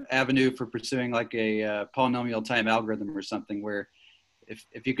some avenue for pursuing like a polynomial time algorithm or something, where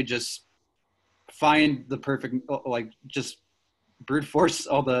if you could just find the perfect, like just brute force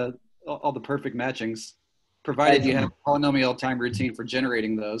all the perfect matchings, provided you have a polynomial time routine for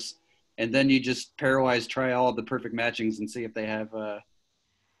generating those, and then you just pairwise try all of the perfect matchings and see if they have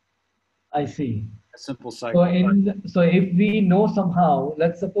I see. a simple cycle. So if we know somehow,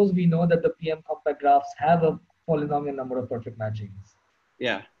 let's suppose we know that the PM compact graphs have a polynomial number of perfect matchings.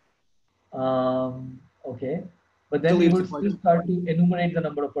 Yeah. Okay. But then we would still start to enumerate the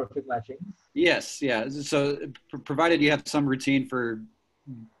number of perfect matchings. Yes, yeah. So provided you have some routine for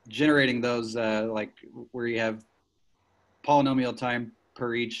generating those, like where you have polynomial time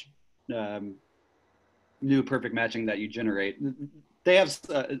per each new perfect matching that you generate. They have,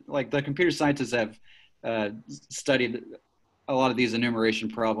 like the computer scientists have studied a lot of these enumeration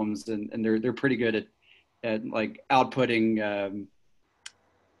problems, and they're pretty good at like outputting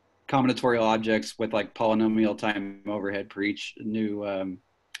combinatorial objects with like polynomial time overhead per each new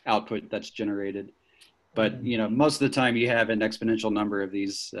output that's generated. But you know, most of the time you have an exponential number of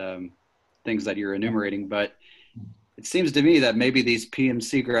these things that you're enumerating. But it seems to me that maybe these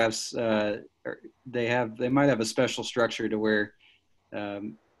PMC graphs they might have a special structure to where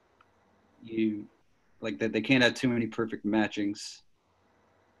you like that they can't have too many perfect matchings.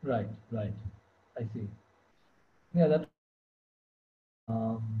 Right. I see. Yeah, that.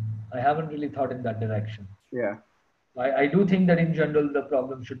 I haven't really thought in that direction. Yeah. I do think that in general the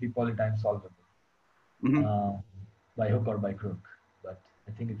problem should be polytime solvable by hook or by crook, but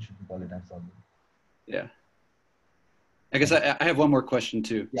I think it should be polytime solvable. Yeah. I guess I have one more question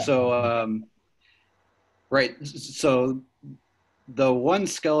too. Yeah. So, right. So the one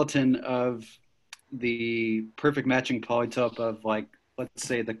skeleton of the perfect matching polytope of like, let's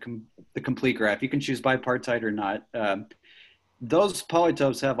say the complete graph, you can choose bipartite or not. Those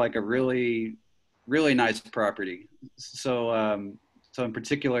polytopes have like a really, really nice property. So, so in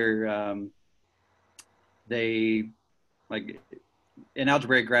particular, they like in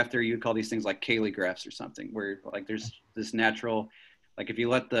algebraic graph theory, you would call these things like Cayley graphs or something, where like there's this natural, like if you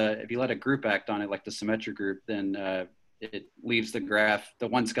let a group act on it, like the symmetric group, then it leaves the graph, the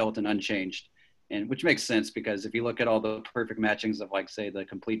one skeleton unchanged. and which makes sense because if you look at all the perfect matchings of like say the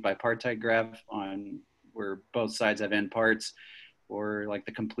complete bipartite graph on where both sides have n parts, or like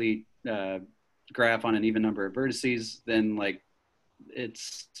the complete graph on an even number of vertices, then like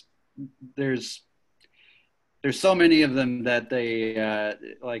there's so many of them that they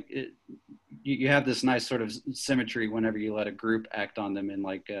you have this nice sort of symmetry whenever you let a group act on them in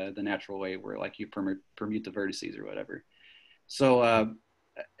like the natural way where like you permute the vertices or whatever. So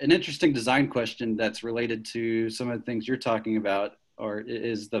an interesting design question that's related to some of the things you're talking about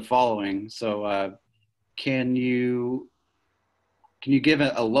is the following. So can you give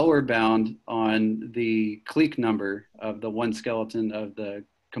a lower bound on the clique number of the one skeleton of the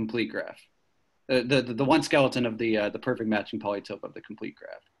complete graph? The one skeleton of the perfect matching polytope of the complete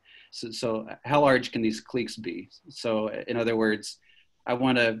graph. So how large can these cliques be? So in other words, I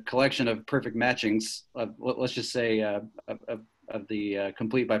want a collection of perfect matchings of, let's just say, of the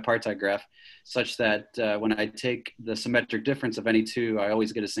complete bipartite graph, such that when I take the symmetric difference of any two, I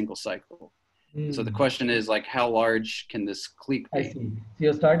always get a single cycle. So the question is like, how large can this clique be? I see. So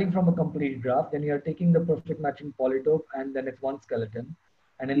you're starting from a complete graph, then you're taking the perfect matching polytope, and then it's one skeleton.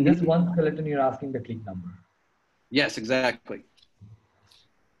 And in this one skeleton, you're asking the clique number. Yes, exactly.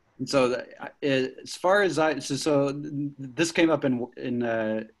 And so as far as so this came up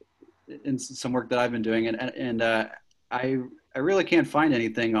in some work that I've been doing, and I really can't find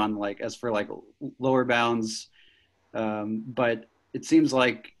anything on like as for like lower bounds, but it seems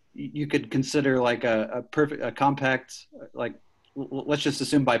like you could consider like a compact, like let's just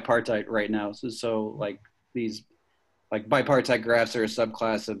assume bipartite right now. So like these like bipartite graphs are a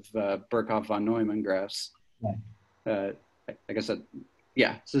subclass of Birkhoff von Neumann graphs. Right. I guess that,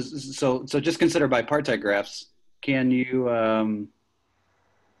 yeah. So just consider bipartite graphs. Can you,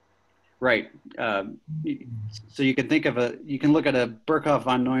 right. So you can think of you can look at a Birkhoff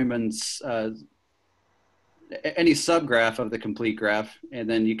von Neumann's, any subgraph of the complete graph, and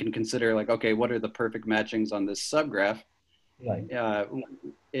then you can consider like, okay, what are the perfect matchings on this subgraph? Right.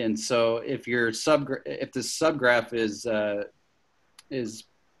 And so if this subgraph is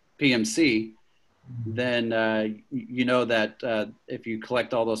PMC, then you know that if you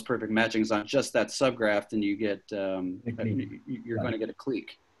collect all those perfect matchings on just that subgraph, then you get you're going to get a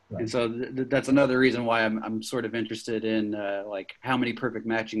clique. Right. And so that's another reason why I'm sort of interested in like how many perfect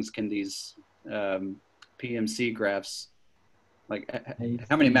matchings can these PMC graphs, like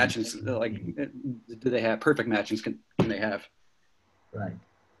how many matchings like do they have, perfect matchings can they have? Right.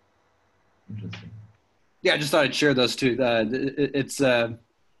 Interesting. Yeah, I just thought I'd share those two. It's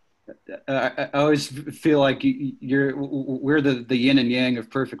I always feel like we're the yin and yang of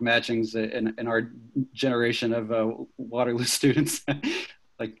perfect matchings in our generation of Waterloo students.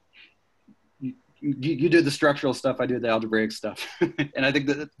 Like you do the structural stuff, I do the algebraic stuff, and I think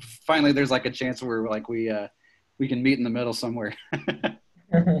that finally there's like a chance where like we can meet in the middle somewhere.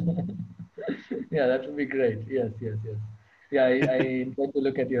 Yeah, that would be great. Yes. Yeah, I intend to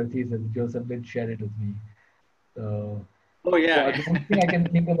look at your thesis. Joseph did share it with me. So, oh yeah. The only thing I can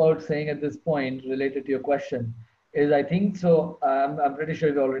think about saying at this point related to your question is I think so. I'm pretty sure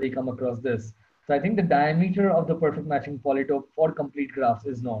you've already come across this. So I think the diameter of the perfect matching polytope for complete graphs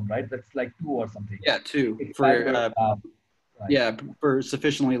is known, right? That's like 2 or something. Yeah, 2 for right. Yeah, for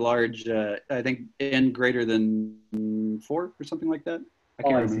sufficiently large. I think n greater than 4 or something like that.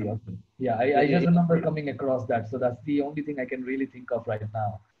 I see. Okay. Yeah, I just remember coming across that. So that's the only thing I can really think of right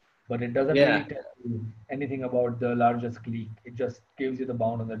now. But it doesn't really tell you anything about the largest clique. It just gives you the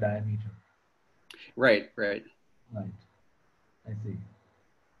bound on the diameter. Right. I see.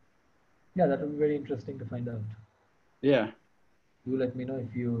 Yeah, that would be very interesting to find out. Yeah. Do let me know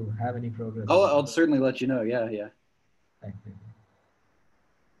if you have any progress. Oh, I'll certainly let you know. Yeah. Thank you.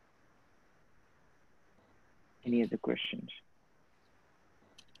 Any other questions?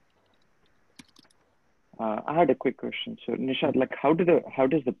 I had a quick question. So Nishad, like how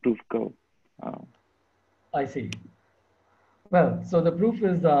does the proof go? I see. Well, so the proof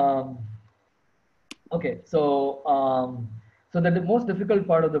is okay. So the most difficult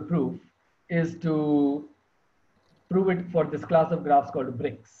part of the proof is to prove it for this class of graphs called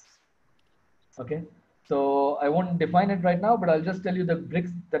bricks. Okay. So I won't define it right now, but I'll just tell you the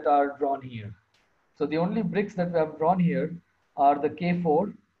bricks that are drawn here. So the only bricks that we have drawn here are the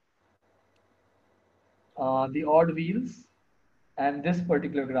K4, the odd wheels, and this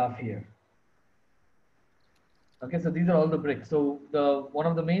particular graph here. Okay, so these are all the bricks. So one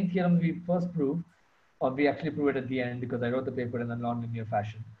of the main theorems we first proved, or we actually proved it at the end because I wrote the paper in a non-linear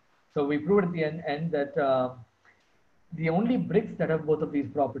fashion. So we proved at the end that the only bricks that have both of these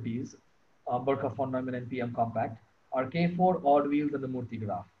properties, Birkhoff von Neumann and PM compact, are K4, odd wheels, and the Murthy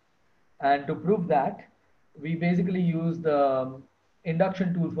graph. And to prove that, we basically use the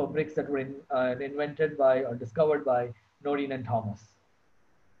induction tools for bricks that were invented by or discovered by Nordin and Thomas.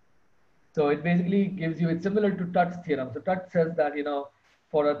 So it basically gives you, it's similar to Tutt's theorem. So Tutt says that,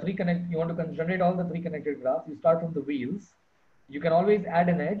 for a you want to generate all the three connected graphs, you start from the wheels. You can always add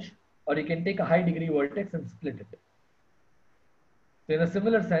an edge, or you can take a high degree vertex and split it. So in a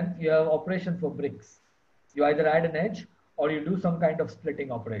similar sense, you have operations for bricks. You either add an edge or you do some kind of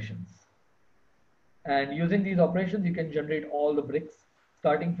splitting operations. And using these operations, you can generate all the bricks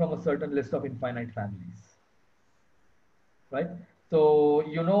starting from a certain list of infinite families, right? So,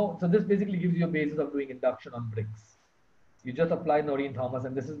 so this basically gives you a basis of doing induction on bricks. You just apply Noreen Thomas,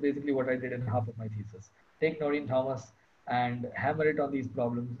 and this is basically what I did in half of my thesis. Take Noreen Thomas and hammer it on these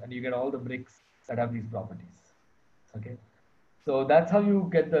problems, and you get all the bricks that have these properties, okay? So that's how you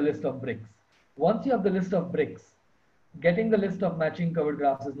get the list of bricks. Once you have the list of bricks, getting the list of matching covered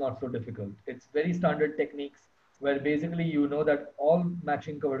graphs is not so difficult. It's very standard techniques where basically you know that all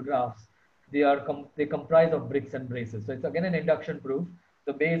matching covered graphs, they comprise of bricks and braces. So it's again an induction proof.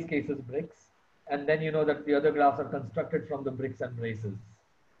 The base case is bricks, and then you know that the other graphs are constructed from the bricks and braces.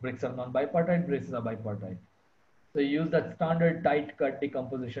 Bricks are non-bipartite, braces are bipartite. So you use that standard tight cut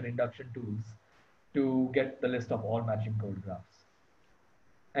decomposition induction tools to get the list of all matching covered graphs.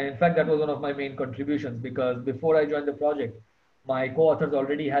 And in fact, that was one of my main contributions, because before I joined the project, my co-authors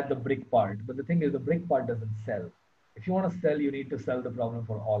already had the brick part. But the thing is, the brick part doesn't sell. If you want to sell, you need to sell the problem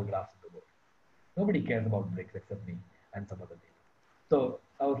for all graphs in the world. Nobody cares about bricks except me and some other people. So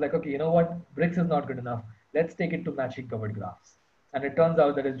I was like, okay, you know what? Bricks is not good enough. Let's take it to matching covered graphs. And it turns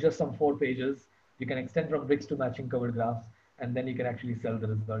out that it's just some 4 pages. You can extend from bricks to matching covered graphs, and then you can actually sell the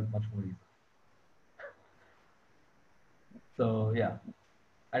result much more easily. So yeah.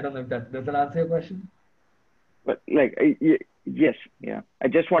 I don't know if that does that answer your question. But yes, yeah. I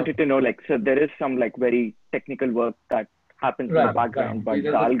just wanted to know, so there is some very technical work that happens in the background, but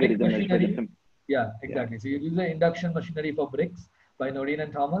the algorithm is very simple. Yeah, exactly. So you use the induction machinery for bricks by Nordin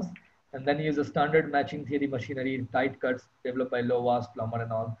and Thomas, and then you use a standard matching theory machinery, tight cuts developed by Lowas, Plummer,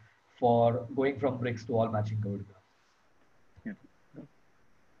 and all for going from bricks to all matching covered graphs. Yeah.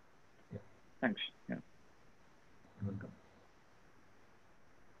 Thanks. Yeah. You're welcome.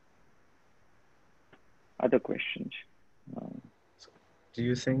 Other questions? Do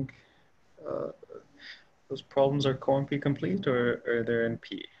you think those problems are co-MP complete, or are they in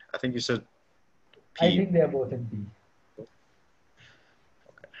P? I think you said P. I think they are both in P.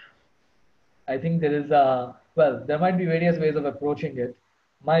 Okay. I think there is there might be various ways of approaching it.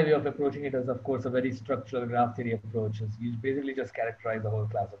 My way of approaching it is, of course, a very structural graph theory approach. You basically just characterize the whole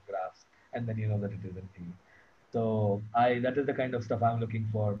class of graphs, and then you know that it is in P. So that is the kind of stuff I'm looking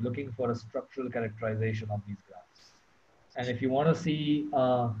for a structural characterization of these graphs. And if you want to see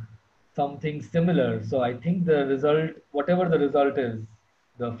something similar, so I think the result, whatever the result is,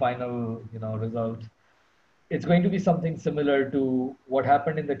 the final result, it's going to be something similar to what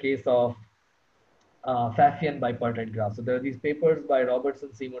happened in the case of Pfaffian bipartite graphs. So there are these papers by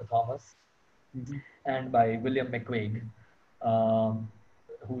Robertson, Seymour Thomas, and by William McQuaig,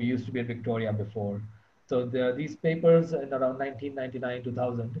 who used to be at Victoria before. So there are these papers in around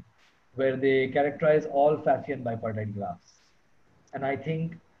 1999-2000, where they characterize all Pfaffian bipartite graphs. And I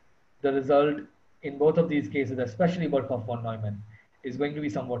think the result in both of these cases, especially Birkhoff von Neumann, is going to be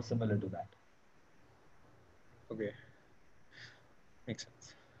somewhat similar to that. Okay. Makes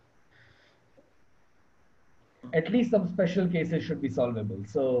sense. At least some special cases should be solvable.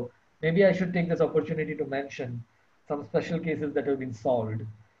 So maybe I should take this opportunity to mention some special cases that have been solved.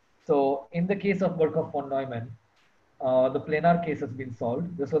 So in the case of Birkhoff von Neumann, the planar case has been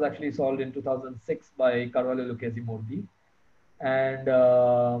solved. This was actually solved in 2006 by Carvalho Lucchesi Murthy. And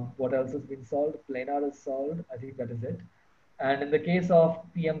what else has been solved? Planar is solved. I think that is it. And in the case of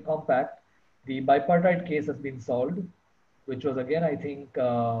PM compact, the bipartite case has been solved, which was again, I think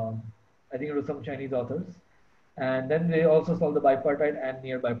it was some Chinese authors. And then they also solved the bipartite and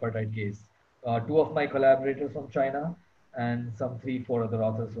near bipartite case. 2 of my collaborators from China and some 3-4 other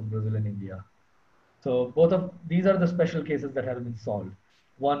authors from Brazil and India. So both of these are the special cases that have been solved.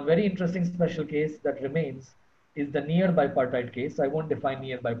 One very interesting special case that remains is the near bipartite case. I won't define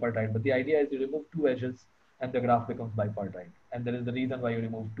near bipartite, but the idea is you remove 2 edges and the graph becomes bipartite. And there is the reason why you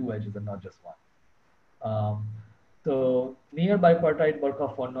remove 2 edges and not just one. So near bipartite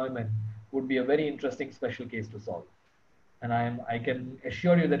Birkhoff von Neumann would be a very interesting special case to solve. And I can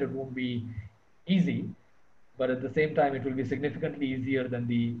assure you that it won't be easy, but at the same time, it will be significantly easier than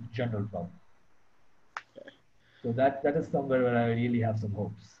the general problem. So that is somewhere where I really have some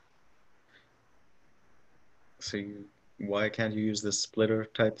hopes. So why can't you use the splitter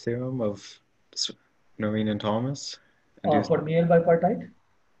type theorem of Noreen and Thomas? And do For near bipartite?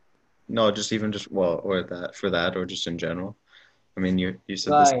 no, just even just well, or that for that, or just in general. I mean, you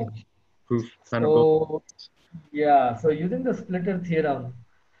said this Right. proof kind of book. So yeah, so using the splitter theorem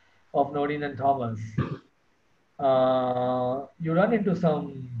of Nodin and Thomas, you run into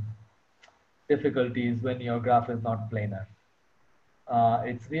some difficulties when your graph is not planar.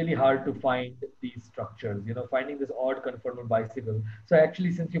 It's really hard to find these structures, finding this odd conformal bicycle. So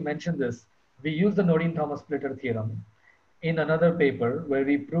actually, since you mentioned this, we used the Nodin-Thomas splitter theorem in another paper where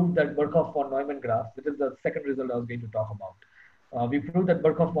we proved that Birkhoff von Neumann graph, which is the second result I was going to talk about. We proved that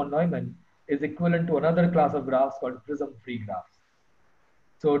Birkhoff von Neumann is equivalent to another class of graphs called prism-free graphs.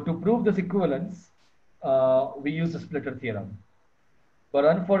 So to prove this equivalence, we use the splitter theorem. But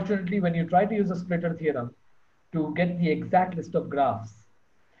unfortunately, when you try to use the splitter theorem to get the exact list of graphs,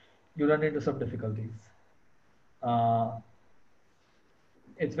 you run into some difficulties.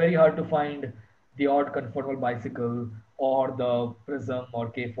 It's very hard to find the odd conformal bicycle or the prism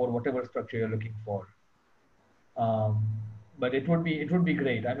or K4, whatever structure you're looking for. But it would be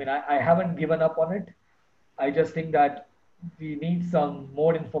great. I mean, I haven't given up on it. I just think that we need some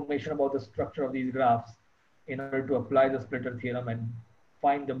more information about the structure of these graphs in order to apply the splitter theorem and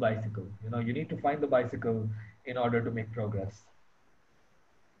find the bicycle. You need to find the bicycle in order to make progress.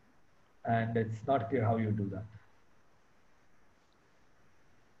 And it's not clear how you do that.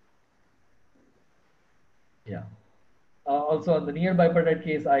 Yeah. Also, on the near bipartite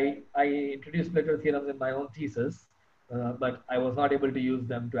case, I introduced splitter theorems in my own thesis, but I was not able to use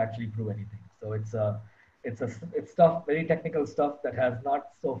them to actually prove anything. So it's stuff, very technical stuff that has not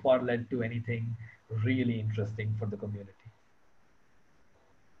so far led to anything really interesting for the community.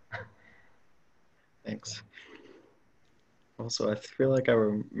 Thanks. Also, I feel like I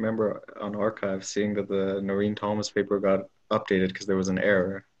remember on archive seeing that the Noreen Thomas paper got updated because there was an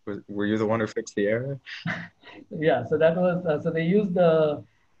error. Were you the one who fixed the error? Yeah, so that was so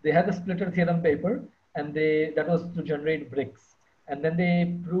they had the splitter theorem paper, and that was to generate bricks, and then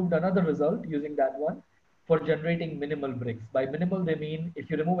they proved another result using that one for generating minimal bricks. By minimal, they mean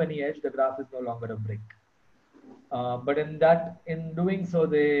if you remove any edge, the graph is no longer a brick. But in doing so,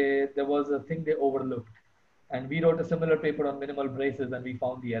 there was a thing they overlooked, and we wrote a similar paper on minimal braces, and we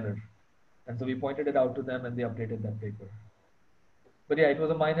found the error, and so we pointed it out to them, and they updated that paper. But yeah, it was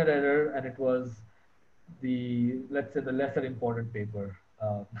a minor error, and it was let's say the lesser important paper,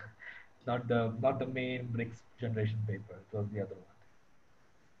 not the main bricks generation paper. It was the other one,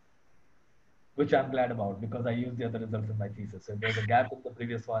 which I'm glad about because I used the other results in my thesis. So if there's a gap in the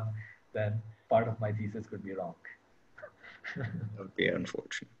previous one, then part of my thesis could be wrong. That would be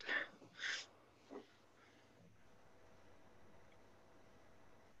unfortunate.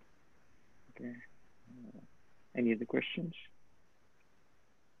 Okay. Any other questions?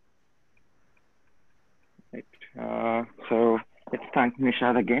 Right. So let's thank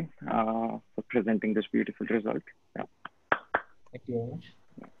Nishad again for presenting this beautiful result. Yeah. Thank you very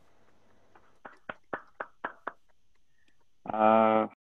much.